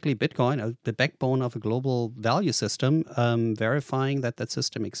basically Bitcoin, the backbone of a global value system, verifying that that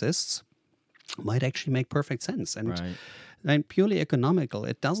system exists, might actually make perfect sense. And purely economical,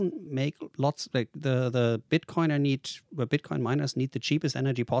 it doesn't make lots, like the Bitcoin miners need the cheapest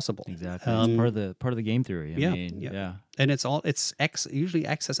energy possible. Exactly. It's part of the game theory. I mean, And it's usually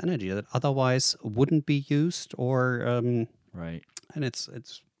excess energy that otherwise wouldn't be used or Right. And it's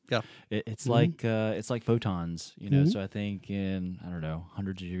yeah. It's like photons, you know. So I think in, I don't know,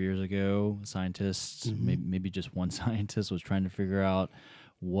 hundreds of years ago, scientists, maybe just one scientist was trying to figure out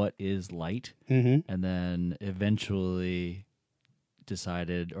what is light, and then eventually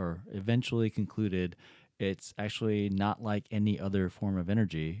concluded it's actually not like any other form of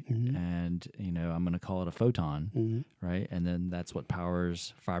energy, and I'm going to call it a photon, right? And then that's what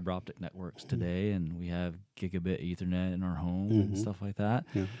powers fiber optic networks today, and we have gigabit Ethernet in our home and stuff like that.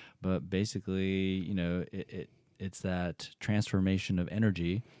 Yeah. But basically, it's that transformation of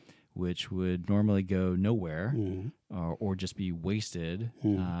energy, which would normally go nowhere or just be wasted.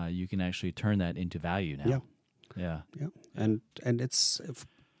 You can actually turn that into value now. Yeah. And it's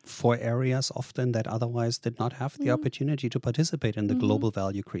for areas often that otherwise did not have the opportunity to participate in the global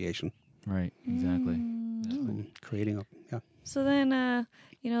value creation. Right, exactly. Creating So then,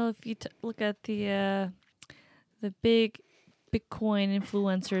 if you look at the big Bitcoin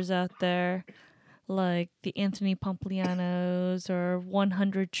influencers out there, like the Anthony Pomplianos or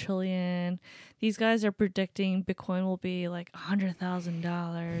 100 trillion, these guys are predicting Bitcoin will be like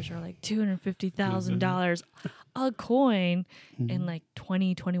 $100,000 or like $250,000 a coin in like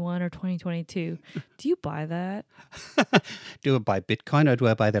 2021 or 2022. Do you buy that? Do I buy Bitcoin or do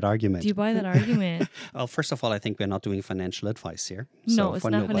I buy that argument? Do you buy that argument? Well, first of all, I think we're not doing financial advice here. No, it's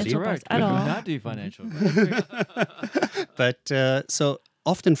not financial advice at all. We do not do financial advice. But so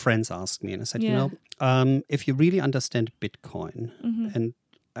often friends ask me, and I said, if you really understand Bitcoin, and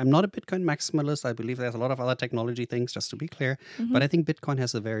I'm not a Bitcoin maximalist. I believe there's a lot of other technology things, just to be clear. But I think Bitcoin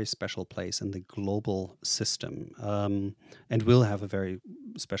has a very special place in the global system, and will have a very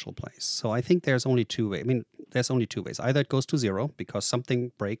special place. So I think there's only two ways. There's only two ways. Either it goes to zero because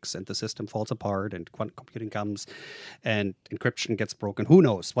something breaks and the system falls apart and quantum computing comes and encryption gets broken. Who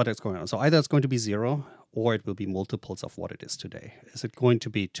knows what is going on? So either it's going to be zero or it will be multiples of what it is today. Is it going to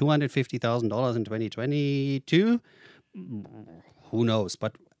be $250,000 in 2022? Who knows?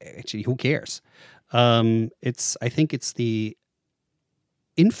 But actually, who cares? I think it's the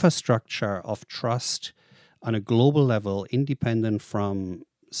infrastructure of trust on a global level, independent from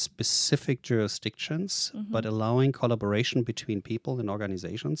specific jurisdictions, but allowing collaboration between people and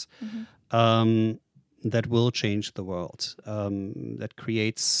organizations, that will change the world. That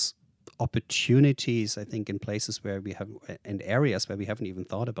creates opportunities, I think, in places where we have, and areas where we haven't even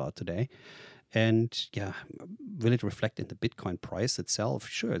thought about today. And will it reflect in the Bitcoin price itself?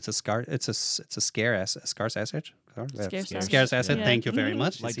 Sure, it's a scarce asset. Scarce asset. Yeah. Thank you very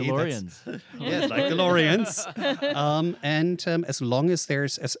much. Like DeLoreans. Yes, like DeLoreans. And as long as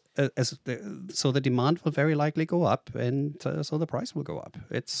there's so the demand will very likely go up, and so the price will go up.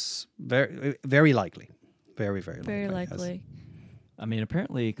 It's very, very likely. Very, very likely. Very likely. I mean,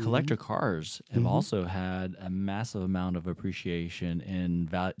 apparently collector cars have also had a massive amount of appreciation in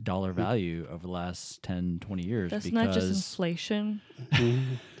dollar value over the last 10, 20 years. That's not just inflation.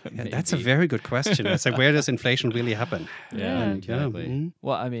 Yeah, that's a very good question. It's like, where does inflation really happen? Yeah, exactly.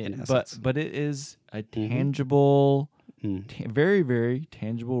 Well, I mean, but it is a tangible, very, very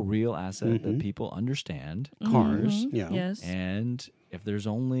tangible, real asset that people understand. Cars. Yes. And if there's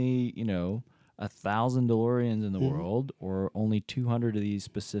only, 1,000 DeLoreans in the world, or only 200 of these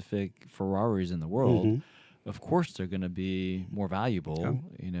specific Ferraris in the world, of course they're going to be more valuable,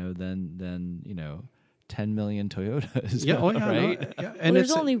 than 10 million Toyotas. Right? No, and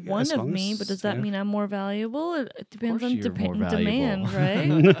there's only one of me, but does that mean I'm more valuable? It depends on demand, right?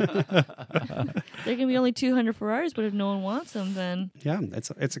 There can be only 200 Ferraris, but if no one wants them, then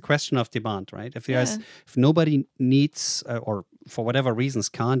it's a question of demand, right? If nobody needs or for whatever reasons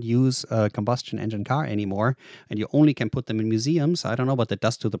can't use a combustion engine car anymore, and you only can put them in museums, I don't know what that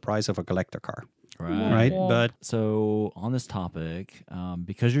does to the price of a collector car. Right. But so on this topic,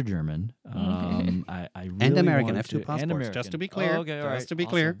 because you're German, I really and American, I have two and passports. American. Just to be clear. Oh, okay, all right. Just to be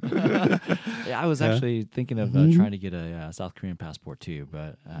clear. I was actually thinking of trying to get a South Korean passport too,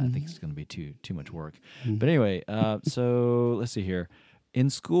 but I think it's going to be too much work. But anyway, so let's see here. In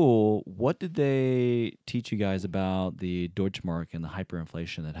school, what did they teach you guys about the Deutschmark and the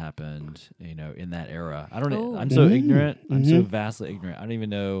hyperinflation that happened, in that era? I don't. I'm so ignorant. I'm so vastly ignorant. I don't even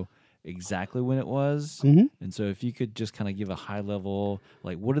know exactly when it was. And so if you could just kind of give a high level,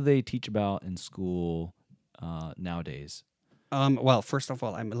 like, what do they teach about in school nowadays? Well, first of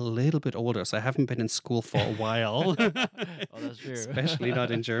all, I'm a little bit older, so I haven't been in school for a while. Oh, that's true. Especially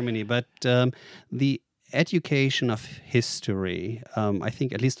not in Germany. But the education of history, I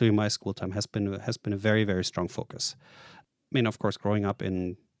think, at least during my school time, has been a very, very strong focus. I mean, of course, growing up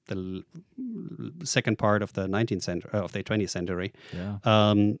in the second part of the 19th century, of the 20th century. Yeah.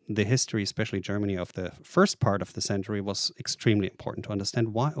 The history, especially Germany, of the first part of the century was extremely important to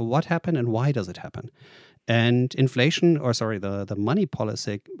understand what happened and why does it happen. And inflation, the money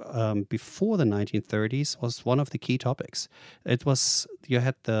policy before the 1930s was one of the key topics. You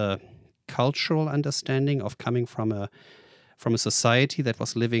had the cultural understanding of coming from a society that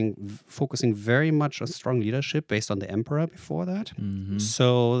was focusing very much on strong leadership based on the emperor before that. Mm-hmm.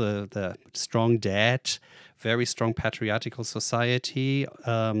 So the strong dad, very strong patriarchal society,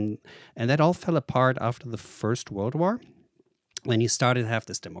 and that all fell apart after the First World War. When you started to have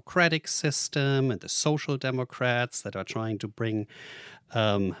this democratic system and the social democrats that are trying to bring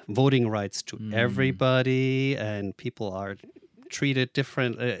voting rights to everybody, and people are treated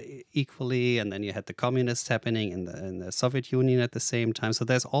equally, and then you had the communists happening in the Soviet Union at the same time. So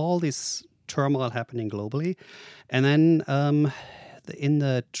there's all this turmoil happening globally. And then in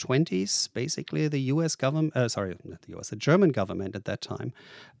the 20s, basically the U.S. government, the German government at that time,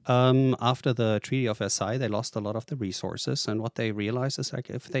 after the Treaty of Versailles, they lost a lot of the resources. And what they realized is like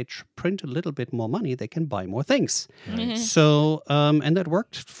if they print a little bit more money, they can buy more things. Mm-hmm. So, and that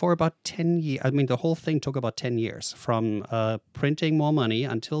worked for about 10 years. I mean, the whole thing took about 10 years from printing more money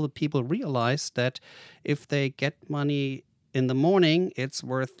until the people realized that if they get money in the morning, it's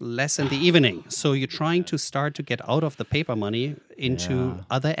worth less in the evening. So you're trying to start to get out of the paper money into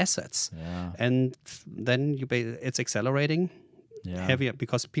other assets. Yeah. And then it's accelerating heavier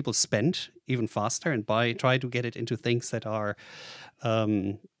because people spend even faster and try to get it into things that are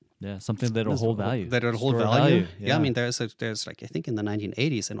something that'll hold value. That'll hold Store value. Yeah. I mean, there's like I think in the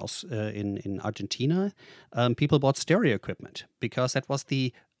 1980s in Argentina, people bought stereo equipment because that was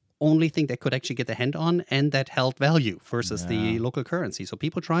the only thing they could actually get their hand on and that held value versus the local currency. So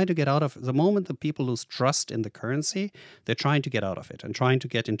people try to get out of the moment that people lose trust in the currency, they're trying to get out of it and trying to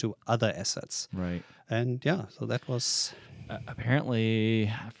get into other assets. Right. And so that was apparently,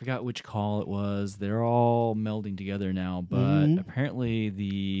 I forgot which call it was. They're all melding together now, but apparently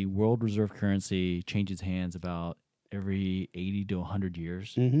the world reserve currency changes hands about every 80 to 100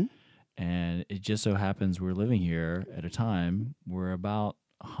 years. Mm-hmm. And it just so happens we're living here at a time where about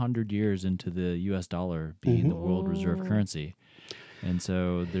 100 years into the U.S. dollar being the world reserve currency. And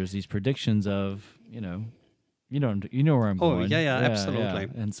so there's these predictions of, you know where I'm going. Oh, yeah, absolutely.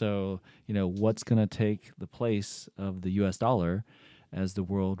 Yeah. And so, what's going to take the place of the U.S. dollar as the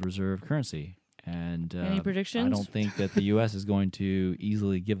world reserve currency? And any predictions? I don't think that the U.S. is going to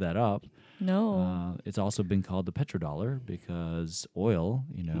easily give that up. No. It's also been called the petrodollar because oil,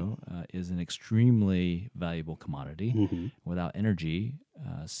 is an extremely valuable commodity. Mm-hmm. Without energy,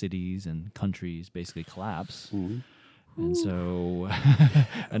 cities and countries basically collapse. Mm-hmm. And so,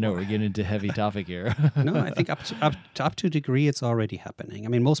 I know we're getting into heavy topic here. No, I think up to a degree it's already happening. I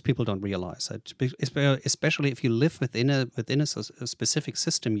mean, most people don't realize it, especially if you live within a specific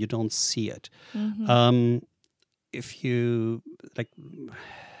system, you don't see it. Mm-hmm. If you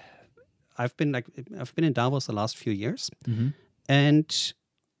I've been in Davos the last few years, and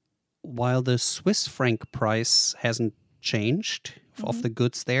while the Swiss franc price hasn't changed of the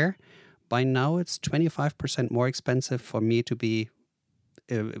goods there, by now it's 25% more expensive for me to be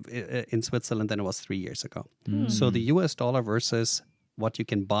in Switzerland than it was 3 years ago. So the US dollar versus what you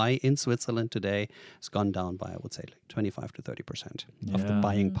can buy in Switzerland today has gone down by, I would say, like 25 to 30% of the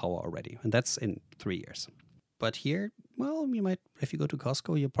buying power already. And that's in 3 years. But here, well, you might, if you go to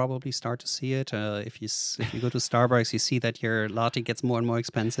Costco, you'll probably start to see it. If you go to Starbucks, you see that your latte gets more and more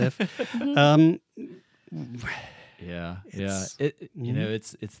expensive.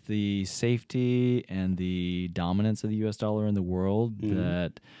 It's the safety and the dominance of the U.S. dollar in the world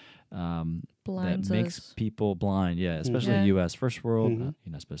that Blinds that makes us. people blind. Yeah, especially the U.S. first world. You're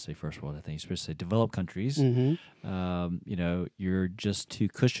not supposed to say first world. I think you're supposed to say developed countries. You're just too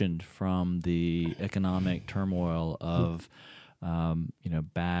cushioned from the economic turmoil of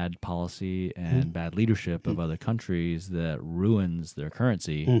bad policy and bad leadership of other countries that ruins their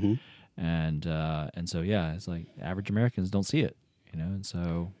currency. And so it's like average Americans don't see it, and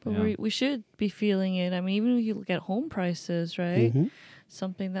so. But we should be feeling it. I mean, even if you look at home prices, right?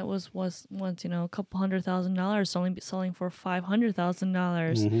 Something that was once a couple $100,000 selling for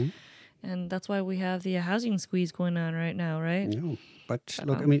 $500,000, and that's why we have the housing squeeze going on right now, right? No. But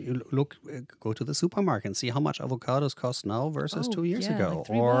look, I mean, go to the supermarket and see how much avocados cost now versus 2 years ago, like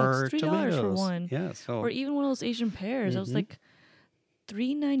or $3 tomatoes for one. Yeah, so Or even one of those Asian pears. I was like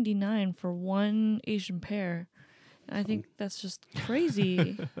 $3.99 for one Asian pear. I think that's just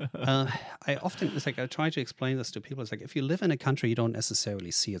crazy. I try to explain this to people. It's like if you live in a country, you don't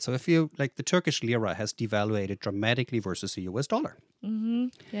necessarily see it. So if you the Turkish lira has devaluated dramatically versus the US dollar.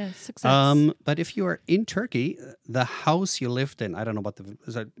 Yeah, success. But if you are in Turkey, the house you lived in, I don't know what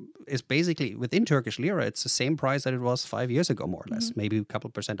is basically within Turkish lira, it's the same price that it was 5 years ago, more or less, maybe a couple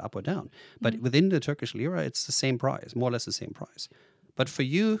percent up or down. But within the Turkish lira, it's the same price, more or less the same price. But for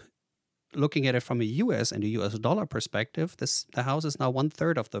you, looking at it from a US and a US dollar perspective, the house is now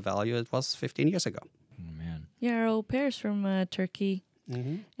 1/3 of the value it was 15 years ago. Oh, man. Yeah, our au pair's from Turkey.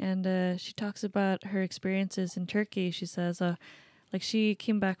 And she talks about her experiences in Turkey. She says, like she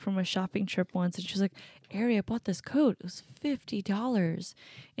came back from a shopping trip once and she was like, Ari, I bought this coat. It was $50.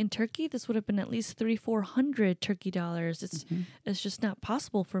 In Turkey, this would have been at least $300-400 Turkey dollars. It's just not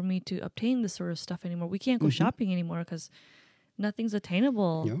possible for me to obtain this sort of stuff anymore. We can't go shopping anymore because nothing's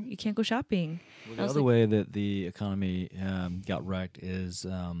attainable. Yeah. You can't go shopping. Well, the other way that the economy got wrecked is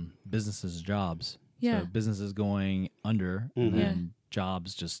businesses' jobs. Yeah. So businesses going under and then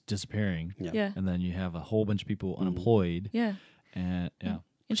jobs just disappearing. Yeah. And then you have a whole bunch of people unemployed. Yeah. And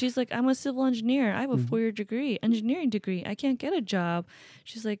And she's like, I'm a civil engineer. I have a 4-year degree, engineering degree. I can't get a job.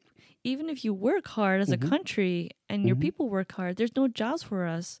 She's like, even if you work hard as a country and your people work hard, there's no jobs for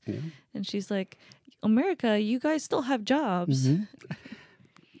us. Yeah. And she's like, America, you guys still have jobs.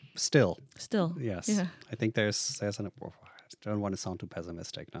 Still, Yes. yes. Yeah. I think there's I don't want to sound too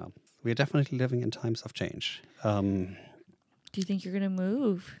pessimistic now. We're definitely living in times of change. Do you think you're going to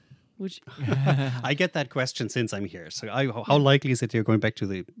move? I get that question since I'm here. So how likely is it you're going back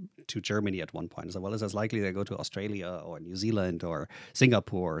to Germany at one point? As well as likely to go to Australia or New Zealand or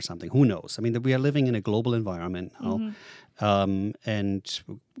Singapore or something. Who knows? I mean, we are living in a global environment now. And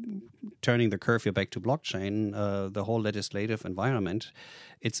turning the curve here back to blockchain, the whole legislative environment,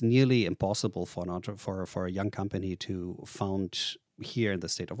 it's nearly impossible for a young company to found here in the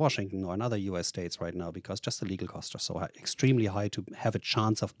state of Washington or in other U.S. states right now because just the legal costs are so high, extremely high to have a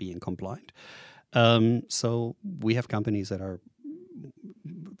chance of being compliant. So we have companies that are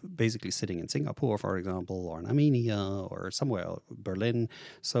basically sitting in Singapore, for example, or in Armenia or somewhere, Berlin.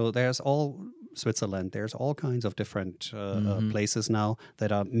 So there's Switzerland, there's all kinds of different places now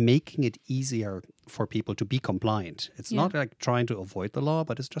that are making it easier for people to be compliant. It's not like trying to avoid the law,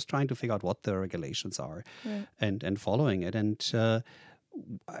 but it's just trying to figure out what the regulations are and following it. And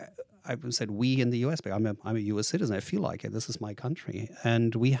I said we in the U.S., but I'm a U.S. citizen. I feel like it. This is my country.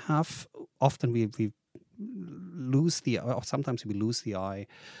 And we have often we sometimes we lose the eye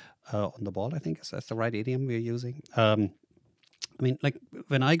on the ball, I think that's the right idiom we're using. I mean, like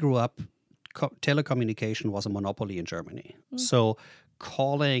when I grew up, telecommunication was a monopoly in Germany. So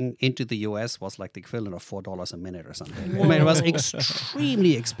calling into the US was like the equivalent of $4 a minute or something. I mean, it was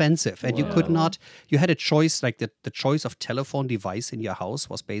extremely expensive. And you could not, you had a choice, like the choice of telephone device in your house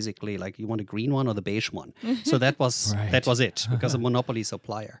was basically like you want a green one or the beige one. So that was it, because a monopoly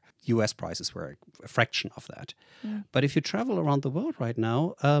supplier. US prices were a fraction of that. But if you travel around the world right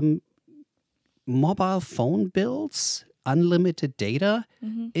now, mobile phone bills, unlimited data,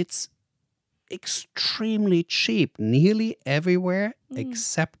 it's extremely cheap nearly everywhere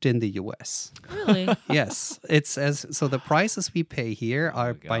except in the US. Really? Yes. So the prices we pay here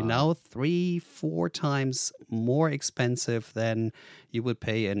are by now 3-4 times more expensive than you would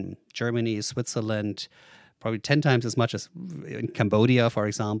pay in Germany, Switzerland, probably 10 times as much as in Cambodia, for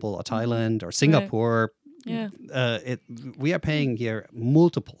example, or Thailand or Singapore. Yeah. We are paying here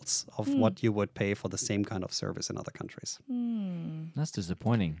multiples of what you would pay for the same kind of service in other countries. That's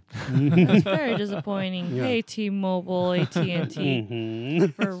disappointing. That's very disappointing. Hey, T-Mobile,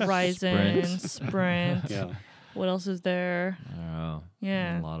 AT&T, Verizon, Sprint. Yeah. What else is there? I don't know.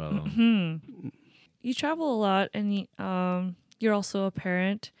 Yeah. A lot of them. You travel a lot, and you're also a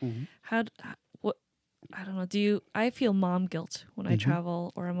parent. I don't know. I feel mom guilt when I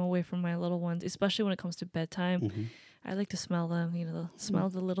travel or I'm away from my little ones, especially when it comes to bedtime. I like to smell them, smell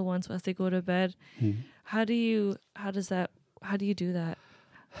the little ones as they go to bed. How do you do that? How does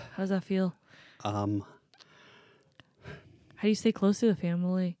that feel? How do you stay close to the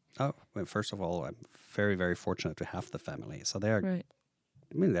family? Oh, well, first of all, I'm very, very fortunate to have the family. So they're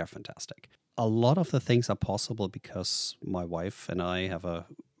fantastic. A lot of the things are possible because my wife and I have a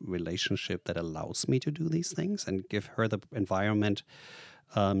relationship that allows me to do these things and give her the environment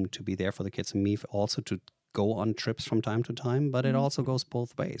to be there for the kids and me also to go on trips from time to time, but it also goes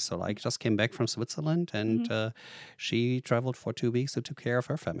both ways. So I just came back from Switzerland and she traveled for 2 weeks to take care of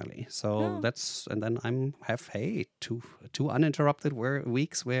her family. So and then have two uninterrupted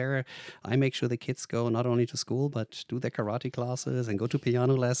weeks where I make sure the kids go not only to school, but do their karate classes and go to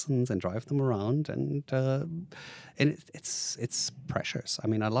piano lessons and drive them around. And it's precious. I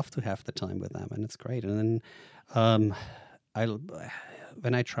mean, I love to have the time with them and it's great. And then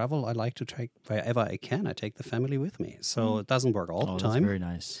when I travel, I like to take wherever I can. I take the family with me. So it doesn't work all Oh, the that's time. very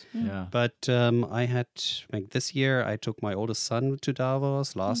nice. Yeah. But I had, like this year, I took my oldest son to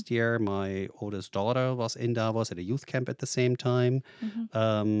Davos. Last year, my oldest daughter was in Davos at a youth camp at the same time.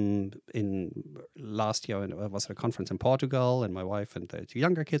 In last year, I was at a conference in Portugal, and my wife and the two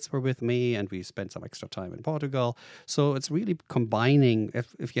younger kids were with me, and we spent some extra time in Portugal. So it's really combining.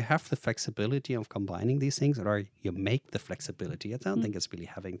 If you have the flexibility of combining these things, or you make the flexibility, I don't think it's really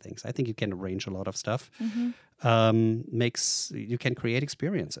having things. I think you can arrange a lot of stuff. You can create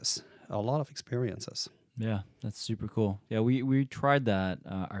experiences, a lot of experiences. Yeah, that's super cool. Yeah, we tried that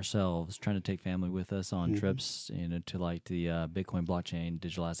ourselves, trying to take family with us on trips, to like the Bitcoin blockchain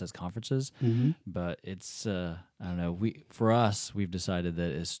digital assets conferences. But it's I don't know. For us, we've decided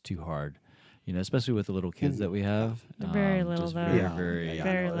that it's too hard. Especially with the little kids that we have. Very little, just though.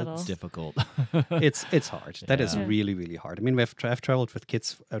 Very little. It's difficult. It's hard. That is Yeah. really, really hard. I mean, I've traveled with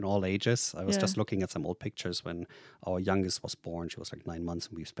kids in all ages. I was just looking at some old pictures when our youngest was born. She was like 9 months,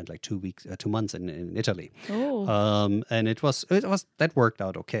 and we spent like 2 months in Italy. Oh. And it was that worked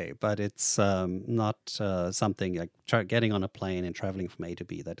out okay, but it's not something like getting on a plane and traveling from A to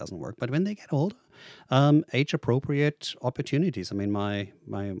B. That doesn't work. But when they get older, age appropriate opportunities. I mean, my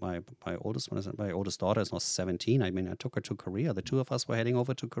oldest daughter is now 17. I mean, I took her to Korea. The two of us were heading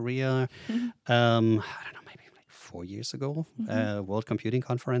over to Korea. I don't know, maybe like 4 years ago. World Computing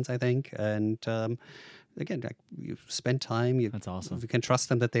Conference, I think, and. Again, like you spend time. That's awesome. You can trust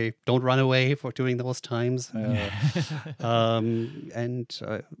them that they don't run away during those times. And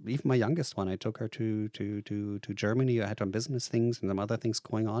even my youngest one, I took her to Germany. I had some business things and some other things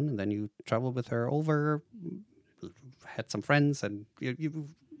going on, and then you travel with her over. Had some friends and you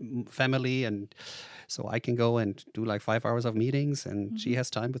family, and so I can go and do like 5 hours of meetings, and she has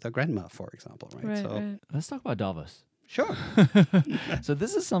time with her grandma, for example, right? So Let's talk about Davos. sure. So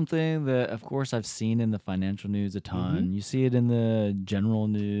this is something that, of course, I've seen in the financial news a ton. You see it in the general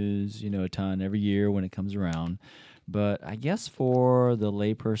news, a ton every year when it comes around. But I guess for the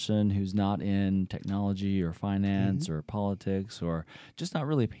layperson who's not in technology or finance or politics or just not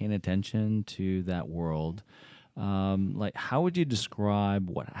really paying attention to that world, like how would you describe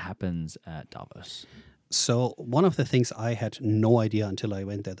what happens at Davos? So one of the things I had no idea until I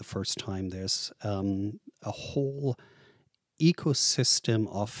went there the first time, there's a whole ecosystem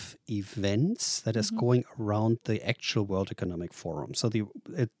of events that is going around the actual World Economic Forum. So the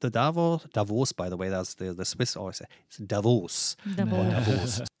Davos, by the way, that's the Swiss always say it's Davos.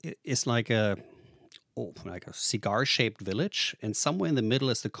 Davos. It's like a cigar-shaped village, and somewhere in the middle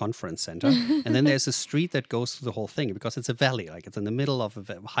is the conference center, and then there's a street that goes through the whole thing because it's a valley, like it's in the middle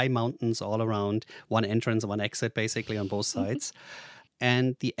of high mountains all around, one entrance, one exit, basically on both sides.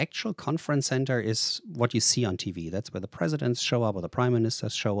 And the actual conference center is what you see on TV. That's where the presidents show up or the prime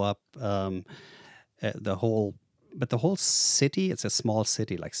ministers show up. The whole city, it's a small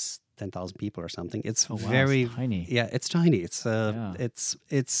city, like 10,000 people or something. It's very it's tiny. Yeah, it's tiny. It's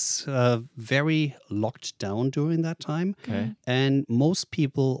very locked down during that time. Okay. And most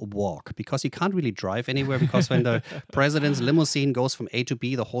people walk because you can't really drive anywhere because when the president's limousine goes from A to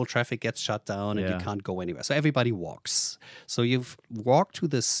B, the whole traffic gets shut down and you can't go anywhere. So everybody walks. So you've walked to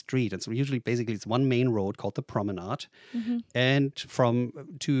the street, and so usually basically it's one main road called the promenade, and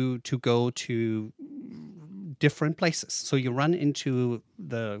to go to different places. So you run into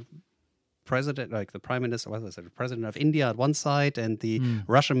the president, like the prime minister, the president of India at one side and the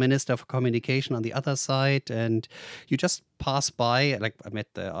Russian minister for communication on the other side, and you just pass by. Like I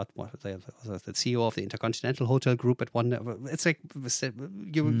met the CEO of the Intercontinental Hotel Group at one. It's like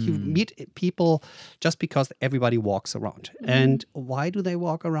you meet people just because everybody walks around. And why do they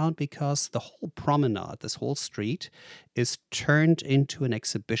walk around? Because the whole promenade, this whole street, is turned into an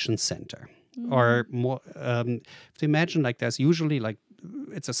exhibition center. Or more, to imagine, like there's usually like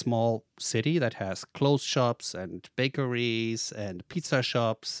it's a small city that has clothes shops and bakeries and pizza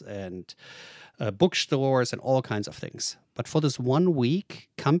shops and bookstores and all kinds of things. But for this 1 week,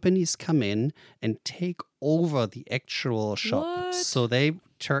 companies come in and take over the actual shop. What? So they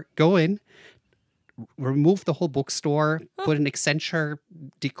go in, remove the whole bookstore, put an Accenture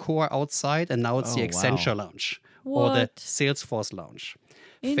decor outside, and now it's the Accenture lounge or the What? Salesforce lounge.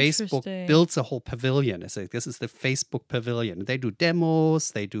 Interesting. Facebook builds a whole pavilion. It's like, this is the Facebook pavilion. They do demos,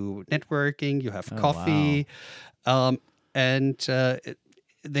 they do networking, you have coffee, and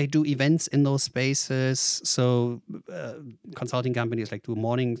they do events in those spaces. So consulting companies like do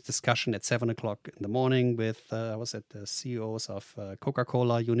morning discussion at 7 o'clock in the morning with, I was at the CEOs of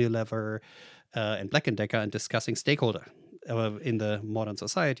Coca-Cola, Unilever, and Black & Decker, and discussing stakeholder in the modern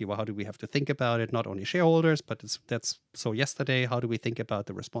society. Well, how do we have to think about it? Not only shareholders, but so yesterday, how do we think about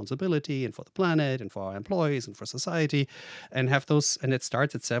the responsibility and for the planet and for our employees and for society, and have those? And it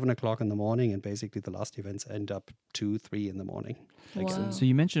starts at 7 o'clock in the morning, and basically the last events end up 2, 3 in the morning. Wow. So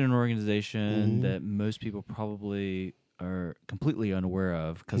you mentioned an organization that most people probably are completely unaware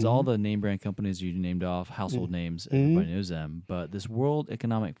of, because all the name brand companies you named off, household names, everybody knows them. But this World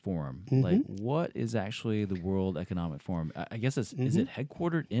Economic Forum, like, what is actually the World Economic Forum? I guess is it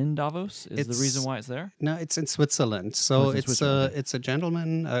headquartered in Davos? Is the reason why it's there? No, it's in Switzerland. So Switzerland. it's a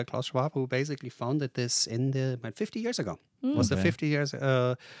gentleman, Klaus Schwab, who basically founded this in 50 years ago. Was the 50 years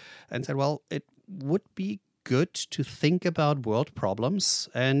and said, well, it would be good to think about world problems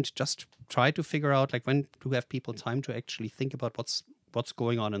and just try to figure out, like, when do we have people time to actually think about what's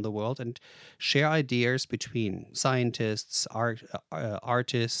going on in the world and share ideas between scientists,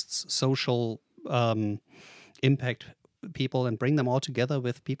 artists, social impact people, and bring them all together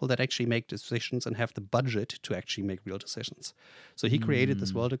with people that actually make decisions and have the budget to actually make real decisions. So he created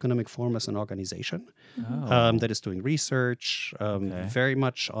this World Economic Forum as an organization that is doing research, very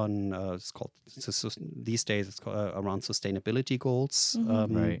much on these days it's called around sustainability goals,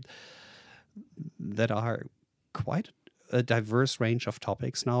 Right. that are quite a diverse range of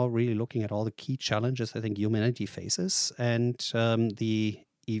topics now, really looking at all the key challenges I think humanity faces. And the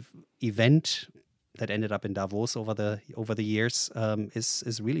event that ended up in Davos over the years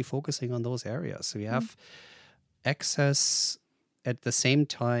is really focusing on those areas. So we have access at the same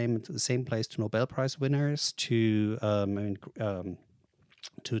time, to the same place, to Nobel Prize winners, to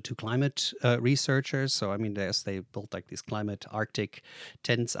climate researchers. So they built like these climate Arctic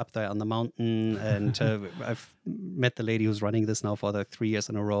tents up there on the mountain, and I've met the lady who's running this now for the 3 years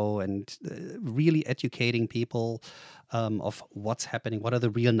in a row, and really educating people of what's happening, what are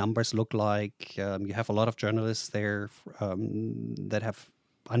the real numbers look like. You have a lot of journalists there that have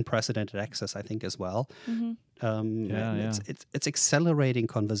unprecedented access, I think, as well. It's accelerating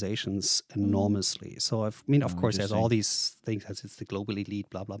conversations enormously. So of course, there's all these things as it's the global elite,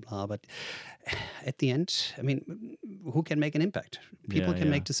 blah blah blah. But at the end, who can make an impact? People can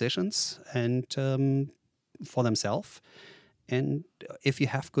make decisions and for themselves. And if you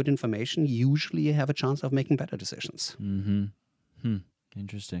have good information, usually you have a chance of making better decisions.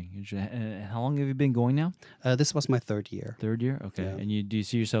 Interesting. And how long have you been going now? This was my 3rd year. 3rd year? Okay. Yeah. And do you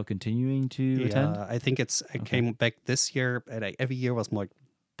see yourself continuing to attend? I think I came back this year, and every year was more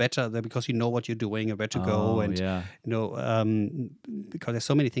better because you know what you're doing and where to go, and because there's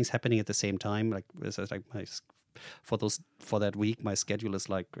so many things happening at the same time. Like for that week, my schedule is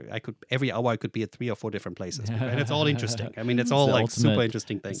like every hour I could be at 3 or 4 different places, and it's all interesting. It's all like super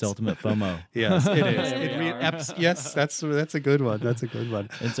interesting things. It's ultimate FOMO. Yes, it is. Yes, that's a good one. That's a good one.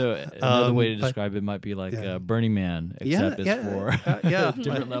 And so another way to describe it might be like Burning Man, except it's for a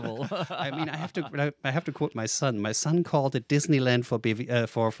different level. I have to quote my son. My son called it Disneyland for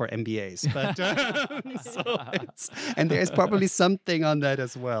MBAs, but and there's probably something on that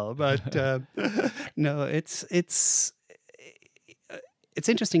as well. But no, it's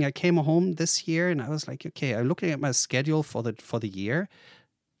interesting. I came home this year and I was like, okay, I'm looking at my schedule for the year.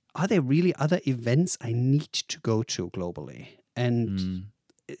 Are there really other events I need to go to globally? And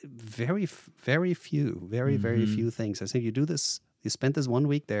very, very few, very few things. I think you spent this 1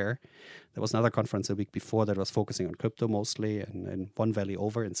 week there. There was another conference a week before that was focusing on crypto mostly, and one valley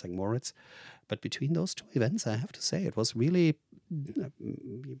over in St. Moritz. But between those 2 events, I have to say, it was really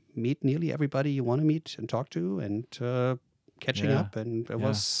meet nearly everybody you want to meet and talk to, and catching up. And it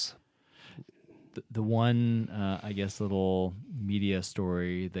was... The one, I guess, little media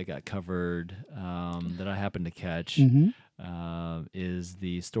story that got covered that I happened to catch is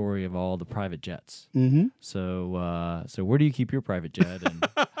the story of all the private jets. So where do you keep your private jet, and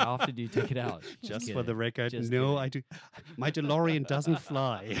how often do you take it out? Just for the record, no, I do. My DeLorean doesn't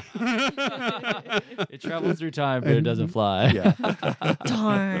fly. It travels through time, but it doesn't fly. Yeah.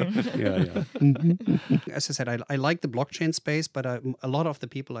 Darn. As I said, I like the blockchain space, but a lot of the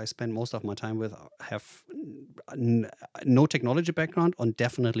people I spend most of my time with have no technology background and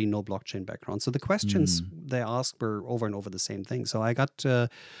definitely no blockchain background. So the questions they asked were over and over the same thing. So I got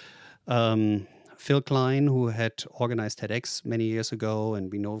Phil Klein, who had organized TEDx many years ago,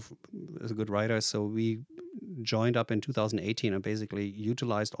 and we know is a good writer. So we joined up in 2018 and basically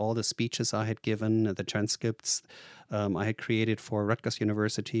utilized all the speeches I had given, the transcripts I had created for Rutgers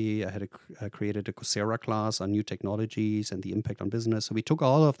University. I had created a Coursera class on new technologies and the impact on business. So we took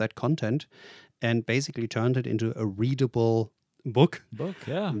all of that content and basically turned it into a readable book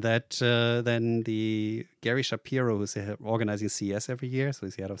that then the Gary Shapiro, who's organizing CES every year, so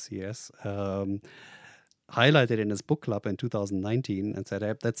he's the head of CES, highlighted in his book club in 2019 and said,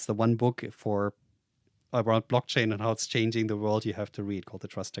 that's the one book for about blockchain and how it's changing the world you have to read, called The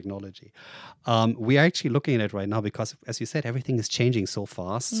Trust Technology. We are actually looking at it right now because, as you said, everything is changing so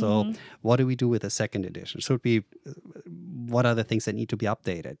fast. So what do we do with the second edition? Should we, what are the things that need to be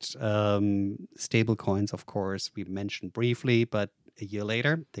updated? Stable coins, of course, we mentioned briefly, but a year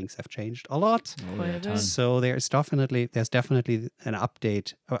later, things have changed a lot. Quite a bit. So there's definitely an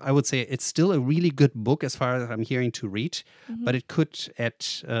update. I would say it's still a really good book as far as I'm hearing to read, but it could add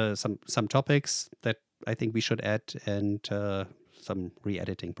some topics that I think we should add, and some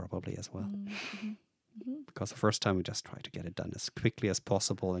re-editing probably as well. Because the first time we just try to get it done as quickly as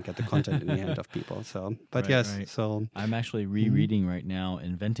possible and get the content in the hand of people. So, but Right. so I'm actually rereading right now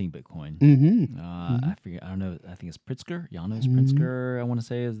Inventing Bitcoin. I forget. I don't know. I think it's Pritzker. Janos Pritzker, I want to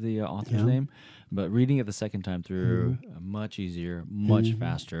say, is the author's name. But reading it the second time through, much easier, much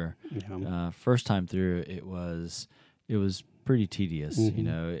faster. First time through, it was pretty tedious, you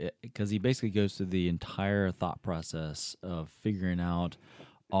know, because he basically goes through the entire thought process of figuring out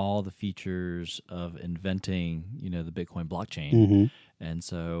all the features of inventing, you know, the Bitcoin blockchain. And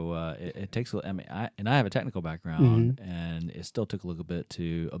so it takes, I mean, I have a technical background, and it still took a little bit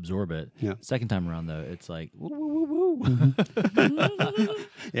to absorb it. Second time around, though, it's like, woo, woo, woo, woo.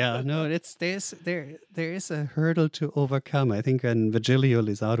 No, there is a hurdle to overcome. I think when Virgilio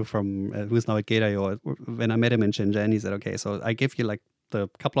Lizardo from who's now at Gate.io, when I met him in Shenzhen, he said, okay, so I give you like the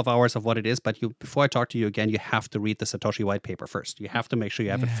couple of hours of what it is, but before I talk to you again, you have to read the Satoshi white paper first. You have to make sure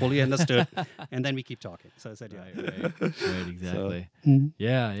you have it fully understood, and then we keep talking. So I said, Right, exactly.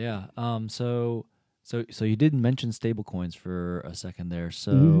 Yeah. So you did mention stable coins for a second there.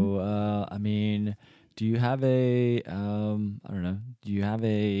 So I mean, do you have a I don't know? Do you have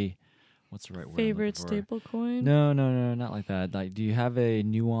a what's the right word? Favorite stable coin? No, not like that. Like, do you have a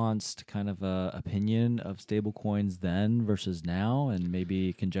nuanced kind of opinion of stable coins then versus now, and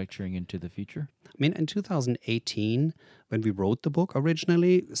maybe conjecturing into the future? I mean, in 2018, when we wrote the book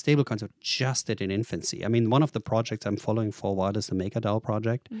originally, stablecoins were just at an infancy. I mean, one of the projects I'm following for a while is the MakerDAO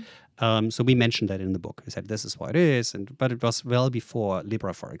project. So we mentioned that in the book. We said, this is what it is. But it was well before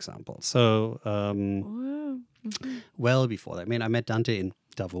Libra, for example. So well before that. I mean, I met Dante in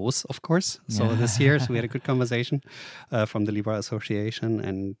Davos, of course. So this year, so we had a good conversation from the Libra Association,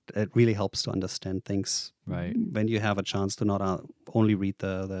 and it really helps to understand things. Right. When you have a chance to not only read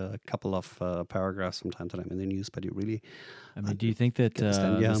the couple of paragraphs from time to time in the news, but you really. I mean, do you think that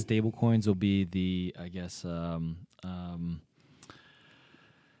the stable coins will be the, I guess,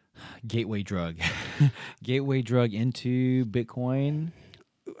 gateway drug into Bitcoin?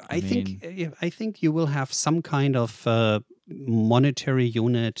 I think you will have some kind of monetary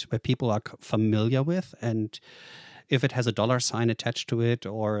unit where people are familiar with, and if it has a dollar sign attached to it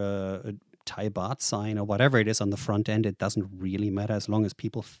or a Thai baht sign or whatever it is on the front end, it doesn't really matter as long as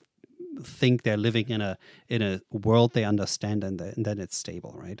people think they're living in a world they understand, and then it's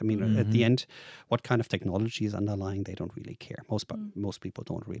stable, right? I mean, at the end, what kind of technology is underlying, they don't really care. Most people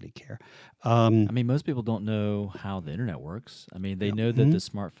don't really care. I mean, most people don't know how the internet works. I mean, they know that the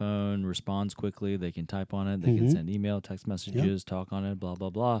smartphone responds quickly. They can type on it. They can send email, text messages, talk on it, blah,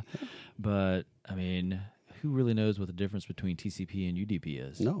 blah, blah. But, I mean, who really knows what the difference between TCP and UDP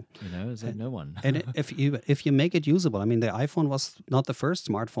is? No. You know, it's like no one. And if you make it usable, I mean, the iPhone was not the first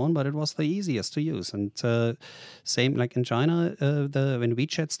smartphone, but it was the easiest to use. And same like in China, when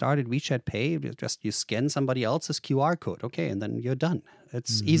WeChat started, WeChat Pay, you scan somebody else's QR code, okay, and then you're done.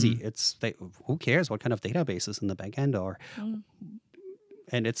 It's easy. Who cares what kind of databases in the back end are?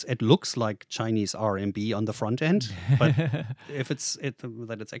 And it looks like Chinese RMB on the front end, but if it's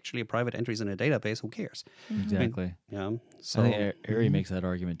actually a private entries in a database, who cares? Exactly. I mean, So I think Ari makes that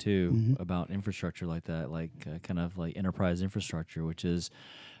argument too about infrastructure like that, like kind of like enterprise infrastructure, which is,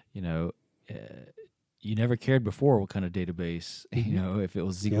 you know, you never cared before what kind of database, you know, if it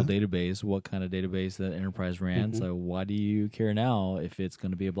was SQL database, what kind of database that enterprise ran. So why do you care now if it's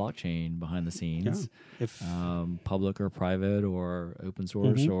going to be a blockchain behind the scenes, public or private or open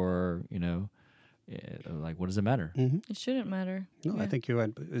source or, you know, like, what does it matter? It shouldn't matter. No, I think you're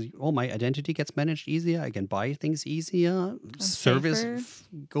right. My identity gets managed easier. I can buy things easier. Service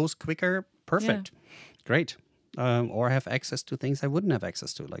goes quicker. Perfect. Great. Or have access to things I wouldn't have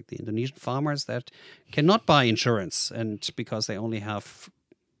access to, like the Indonesian farmers that cannot buy insurance, and because they only have,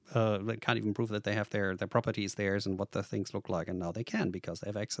 they can't even prove that they have their properties theirs and what the things look like, and now they can because they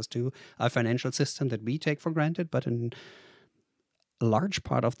have access to a financial system that we take for granted, but in a large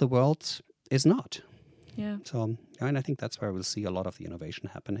part of the world is not. Yeah. So, and I think that's where we'll see a lot of the innovation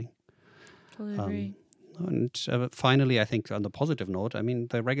happening. Totally agree. And finally, I think on the positive note, I mean,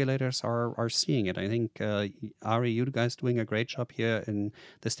 the regulators are seeing it. I think, Ari, you guys doing a great job here in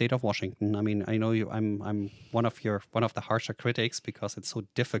the state of Washington. I mean, I know you. I'm one of the harsher critics because it's so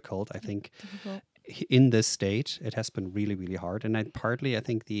difficult. I think in this state, it has been really, really hard. And partly, I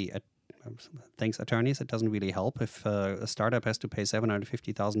think thanks attorneys, it doesn't really help if a startup has to pay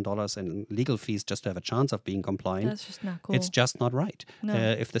 $750,000 in legal fees just to have a chance of being compliant. That's just not cool. It's just not right. No.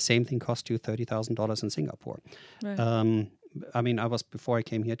 If the same thing cost you $30,000 in Singapore. Right. I mean, before I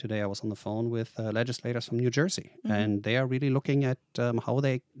came here today, I was on the phone with legislators from New Jersey, and they are really looking at how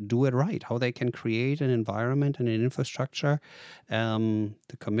they do it right, how they can create an environment and an infrastructure.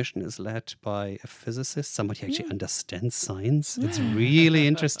 The commission is led by a physicist, somebody who actually understands science. It's really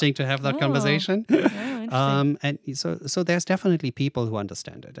interesting to have that conversation. And so there's definitely people who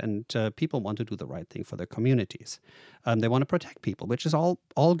understand it, and people want to do the right thing for their communities. They want to protect people, which is all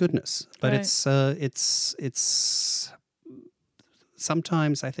goodness, but it's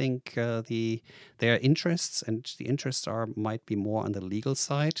sometimes I think their interests might be more on the legal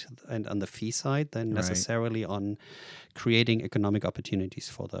side and on the fee side than necessarily on creating economic opportunities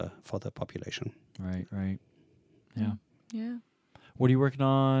for the population. Right. Yeah. Yeah. What are you working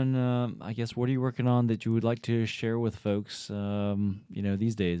on? I guess what are you working on that you would like to share with folks?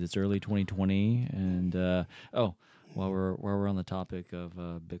 These days it's early 2020, and while we're on the topic of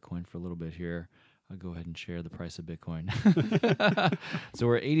Bitcoin for a little bit here. I'll go ahead and share the price of Bitcoin. So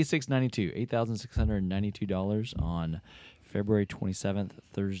we're at $86.92, $8,692 on February 27th,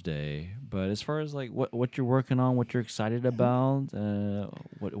 Thursday. But as far as like what you're working on, what you're excited about,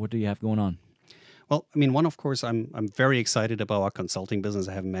 what do you have going on? Well, I mean, of course, I'm very excited about our consulting business.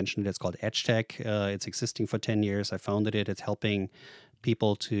 I haven't mentioned it. It's called EdgeTech. It's existing for 10 years. I founded it. It's helping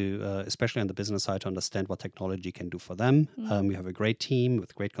people to, especially on the business side, to understand what technology can do for them. We have a great team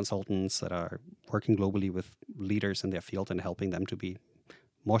with great consultants that are working globally with leaders in their field and helping them to be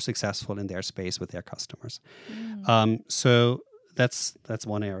more successful in their space with their customers. So that's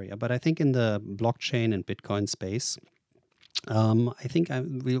one area. But I think in the blockchain and Bitcoin space, I think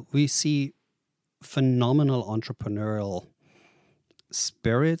we see phenomenal entrepreneurial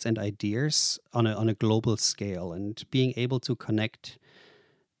spirits and ideas on a global scale, and being able to connect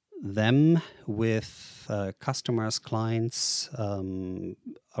them with customers, clients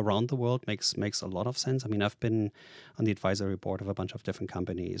around the world makes a lot of sense. I mean, I've been on the advisory board of a bunch of different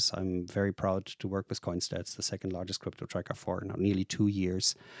companies. I'm very proud to work with CoinStats, the second largest crypto tracker, for now nearly 2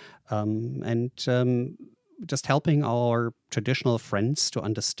 years, and just helping our traditional friends to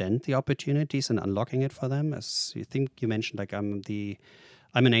understand the opportunities and unlocking it for them. As you mentioned, like I'm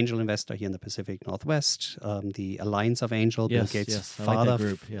an angel investor here in the Pacific Northwest. The Alliance of Angel, Bill Gates' father. I like that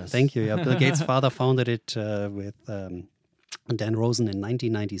group. Yes. Thank you. Yeah, Bill Gates' father founded it with Dan Rosen in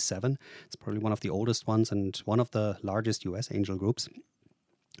 1997. It's probably one of the oldest ones and one of the largest U.S. angel groups,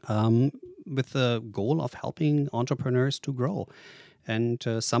 with the goal of helping entrepreneurs to grow. And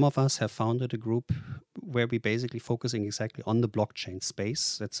some of us have founded a group where we're basically focusing exactly on the blockchain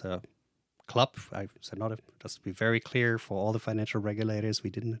space. It's a club. Just to be very clear for all the financial regulators,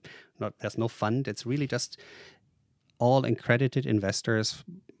 there's no fund. It's really just all accredited investors.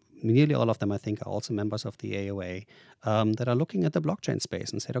 Nearly all of them, I think, are also members of the AOA, that are looking at the blockchain space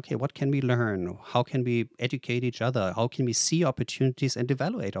and said, okay, what can we learn? How can we educate each other? How can we see opportunities and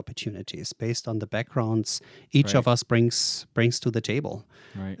evaluate opportunities based on the backgrounds each of us brings to the table?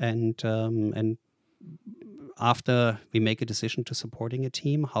 Right. And after we make a decision to supporting a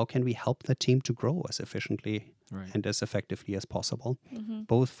team, how can we help the team to grow as efficiently and as effectively as possible,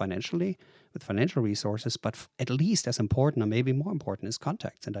 both financially, with financial resources, but at least as important, or maybe more important, is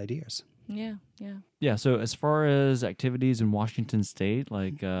contacts and ideas. Yeah. So as far as activities in Washington State,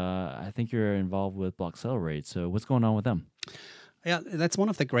 I think you're involved with Blockcelerate. So what's going on with them? Yeah, that's one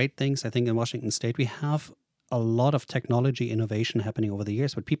of the great things, I think, in Washington State. We have a lot of technology innovation happening over the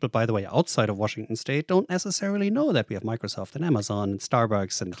years, but people, by the way, outside of Washington State don't necessarily know that we have Microsoft and Amazon and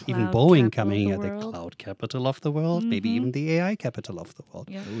Starbucks and even Boeing coming here, the cloud capital of the world, maybe even the AI capital of the world.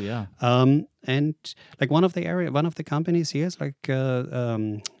 Yeah. Oh yeah. And like one of the companies here is like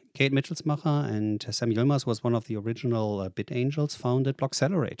Kate Mittelsmacher and Sam Yilmaz was one of the original Bit Angels, founded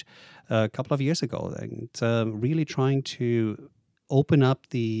Blockcelerate a couple of years ago, and really trying to open up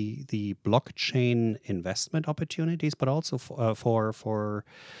the blockchain investment opportunities, but also for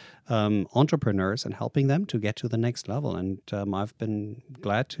entrepreneurs and helping them to get to the next level. And I've been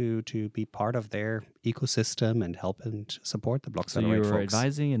glad to be part of their ecosystem and help and support the Block So Accelerate you were folks.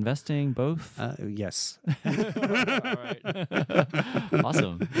 advising, investing, both? Yes. All right.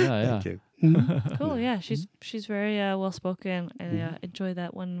 Awesome. Yeah, yeah. Thank you. Cool. Yeah, she's very well spoken. I enjoyed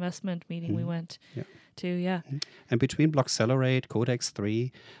that one investment meeting we went to. Yeah. And between Block Accelerate, Codex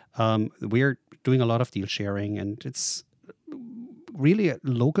 3, we're doing a lot of deal sharing, and it's really a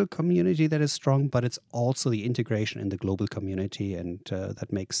local community that is strong, but it's also the integration in the global community, and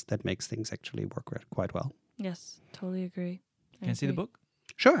that makes things actually work quite well. Yes, totally agree. Can I see the book?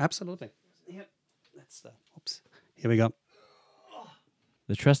 Sure, absolutely. Yep. That's oops. Here we go.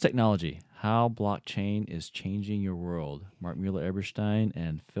 The Trust Technology, How Blockchain is Changing Your World. Mark Mueller-Eberstein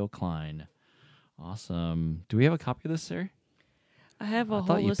and Phil Klein. Awesome. Do we have a copy of this, Sarah? I have a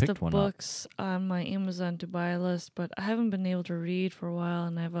whole list of books on my Amazon to buy list, but I haven't been able to read for a while,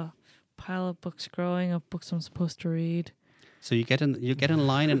 and I have a pile of books growing of books I'm supposed to read. So you get in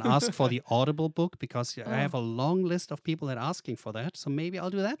line and ask for the Audible book, because I have a long list of people that are asking for that. So maybe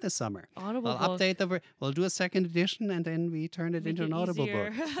I'll do that this summer. Audible I'll book. update we'll do a second edition, and then we turn it into an Audible easier.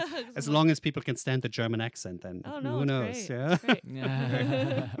 book. As long as people can stand the German accent, then who knows? Great.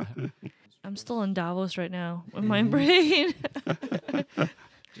 Yeah. It's great. I'm still in Davos right now in my brain.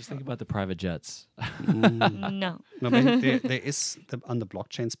 Just think about the private jets. No. No, but there is on the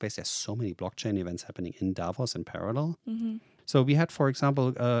blockchain space. There's so many blockchain events happening in Davos in parallel. Mm-hmm. So we had, for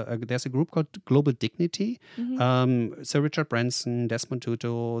example, there's a group called Global Dignity. Mm-hmm. Sir Richard Branson, Desmond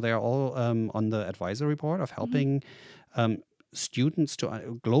Tutu, they're all on the advisory board of helping students to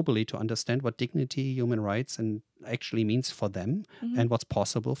globally to understand what dignity, human rights, and actually means for them, and what's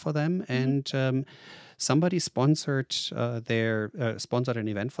possible for them. And somebody sponsored sponsored an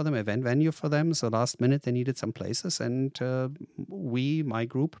event for them, event venue for them. So last minute they needed some places, and my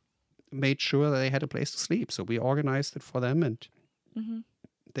group, made sure that they had a place to sleep. So we organized it for them, and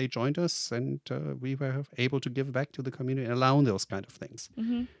they joined us, and we were able to give back to the community and allow those kind of things.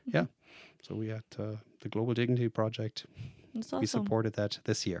 Yeah. So we had the Global Dignity Project. That's awesome. We supported that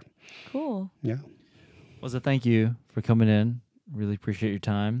this year. Cool. Yeah. Well, so thank you for coming in. Really appreciate your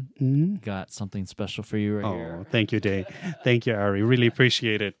time. Got something special for you right here. Oh, thank you, Day. Thank you, Ari. Really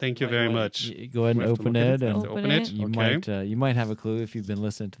appreciate it. Thank you very much. Go ahead and open it. And Open it. You might have a clue if you've been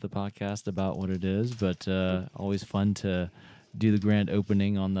listening to the podcast about what it is, but always fun to do the grand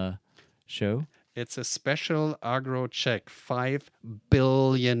opening on the show. It's a special agro check, $5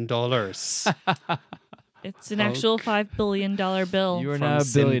 billion. It's an actual $5 billion bill. You are from now a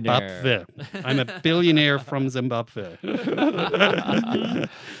billionaire. Zimbabwe. I'm a billionaire from Zimbabwe.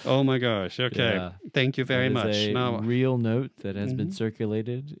 Oh my gosh. Okay. Yeah. Thank you very That is much. a real note that has been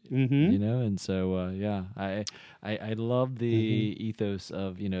circulated, you know, and so I love the ethos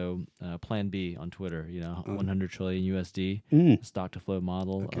of Plan B on Twitter. 100 trillion USD stock to flow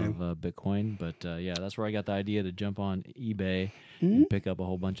model of Bitcoin. But that's where I got the idea to jump on eBay and pick up a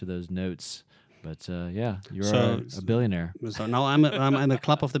whole bunch of those notes. But you're a billionaire. So now I'm a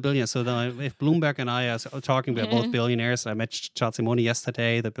club of the billionaires. So now if Bloomberg and I are talking about both billionaires, I met Charles Simoni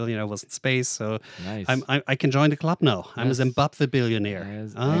yesterday. The billionaire was in space, so Nice. I can join the club now. I'm a Zimbabwe billionaire.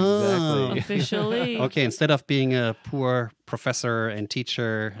 Yes, Ah. exactly. Officially. Okay, instead of being a poor professor and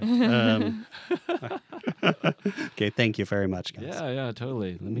teacher. Okay, thank you very much, guys. Yeah,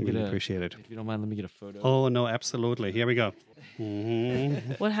 totally. Let me Really appreciate it. If you don't mind, let me get a photo. Oh no, absolutely. Here we go.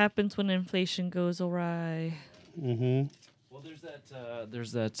 What happens when inflation goes awry? Well, there's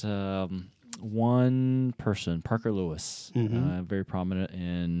that one person, Parker Lewis, very prominent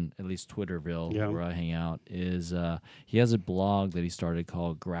in at least Twitterville, where I hang out. He has a blog that he started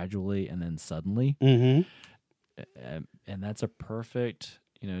called Gradually and Then Suddenly, and that's a perfect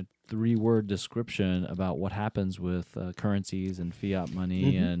 3-word description about what happens with currencies and fiat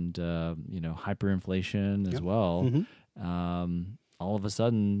money and hyperinflation as well. All of a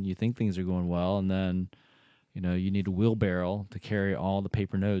sudden, you think things are going well, and then you need a wheelbarrow to carry all the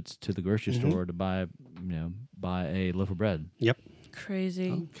paper notes to the grocery store to buy a loaf of bread. Yep.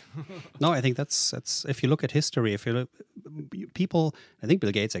 Crazy. No, I think that's if you look at history, if you look, people, I think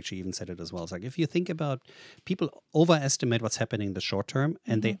Bill Gates actually even said it as well. It's like if you think about people overestimate what's happening in the short term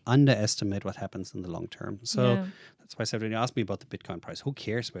and they underestimate what happens in the long term. So that's why I said when you asked me about the Bitcoin price, who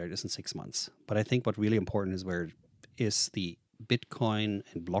cares where it is in 6 months? But I think what really important is where is the Bitcoin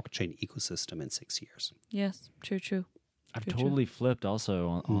and blockchain ecosystem in 6 years. Yes, true. I've True. totally flipped also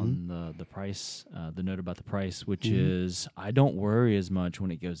on the price, the note about the price, which is I don't worry as much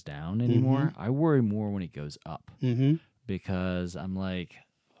when it goes down anymore. I worry more when it goes up because I'm like,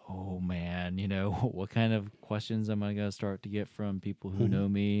 oh man, what kind of questions am I going to start to get from people who know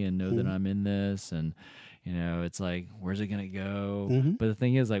me and know that I'm in this? And, it's like, where's it going to go? But the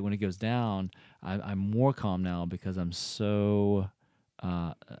thing is, like, when it goes down, I'm more calm now because I'm so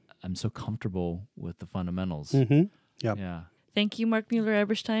comfortable with the fundamentals. Yeah. Thank you, Mark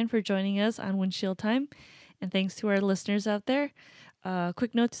Mueller-Eberstein, for joining us on Windshield Time. And thanks to our listeners out there.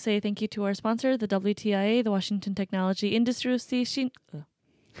 Quick note to say thank you to our sponsor, the WTIA, the Washington Technology Industry Association.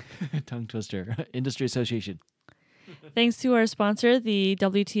 Tongue twister. Industry Association. Thanks to our sponsor, the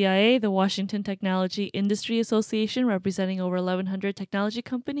WTIA, the Washington Technology Industry Association, representing over 1,100 technology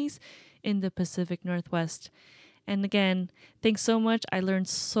companies in the Pacific Northwest. And again, thanks so much. I learned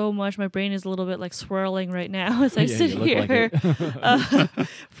so much. My brain is a little bit like swirling right now as I sit here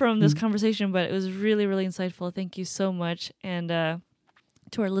from this conversation, but it was really, really insightful. Thank you so much. And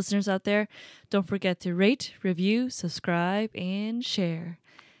to our listeners out there, don't forget to rate, review, subscribe, and share.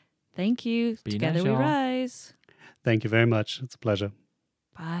 Thank you. Be Together nice, we y'all. rise. Thank you very much. It's a pleasure.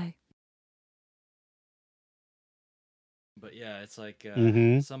 Bye. But yeah, it's like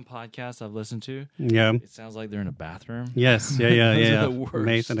Mhm. some podcasts I've listened to, Yeah. it sounds like they're in a bathroom. Yes. Yeah. Those are Yeah. the worst.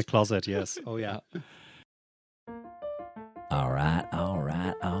 Maze in a closet. Yes. Oh yeah. All right.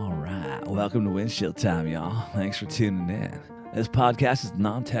 Welcome to Windshield Time, y'all. Thanks for tuning in. This podcast is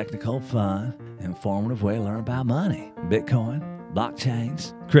non-technical, fun, informative way to learn about money, Bitcoin,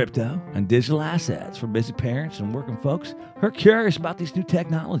 blockchains, crypto, and digital assets for busy parents and working folks who are curious about these new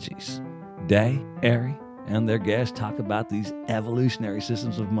technologies. Day, Ari, and their guests talk about these evolutionary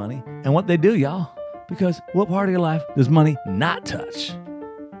systems of money and what they do, y'all. Because what part of your life does money not touch?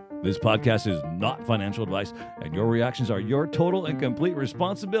 This podcast is not financial advice, and your reactions are your total and complete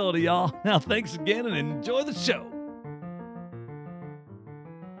responsibility, y'all. Now, thanks again and enjoy the show.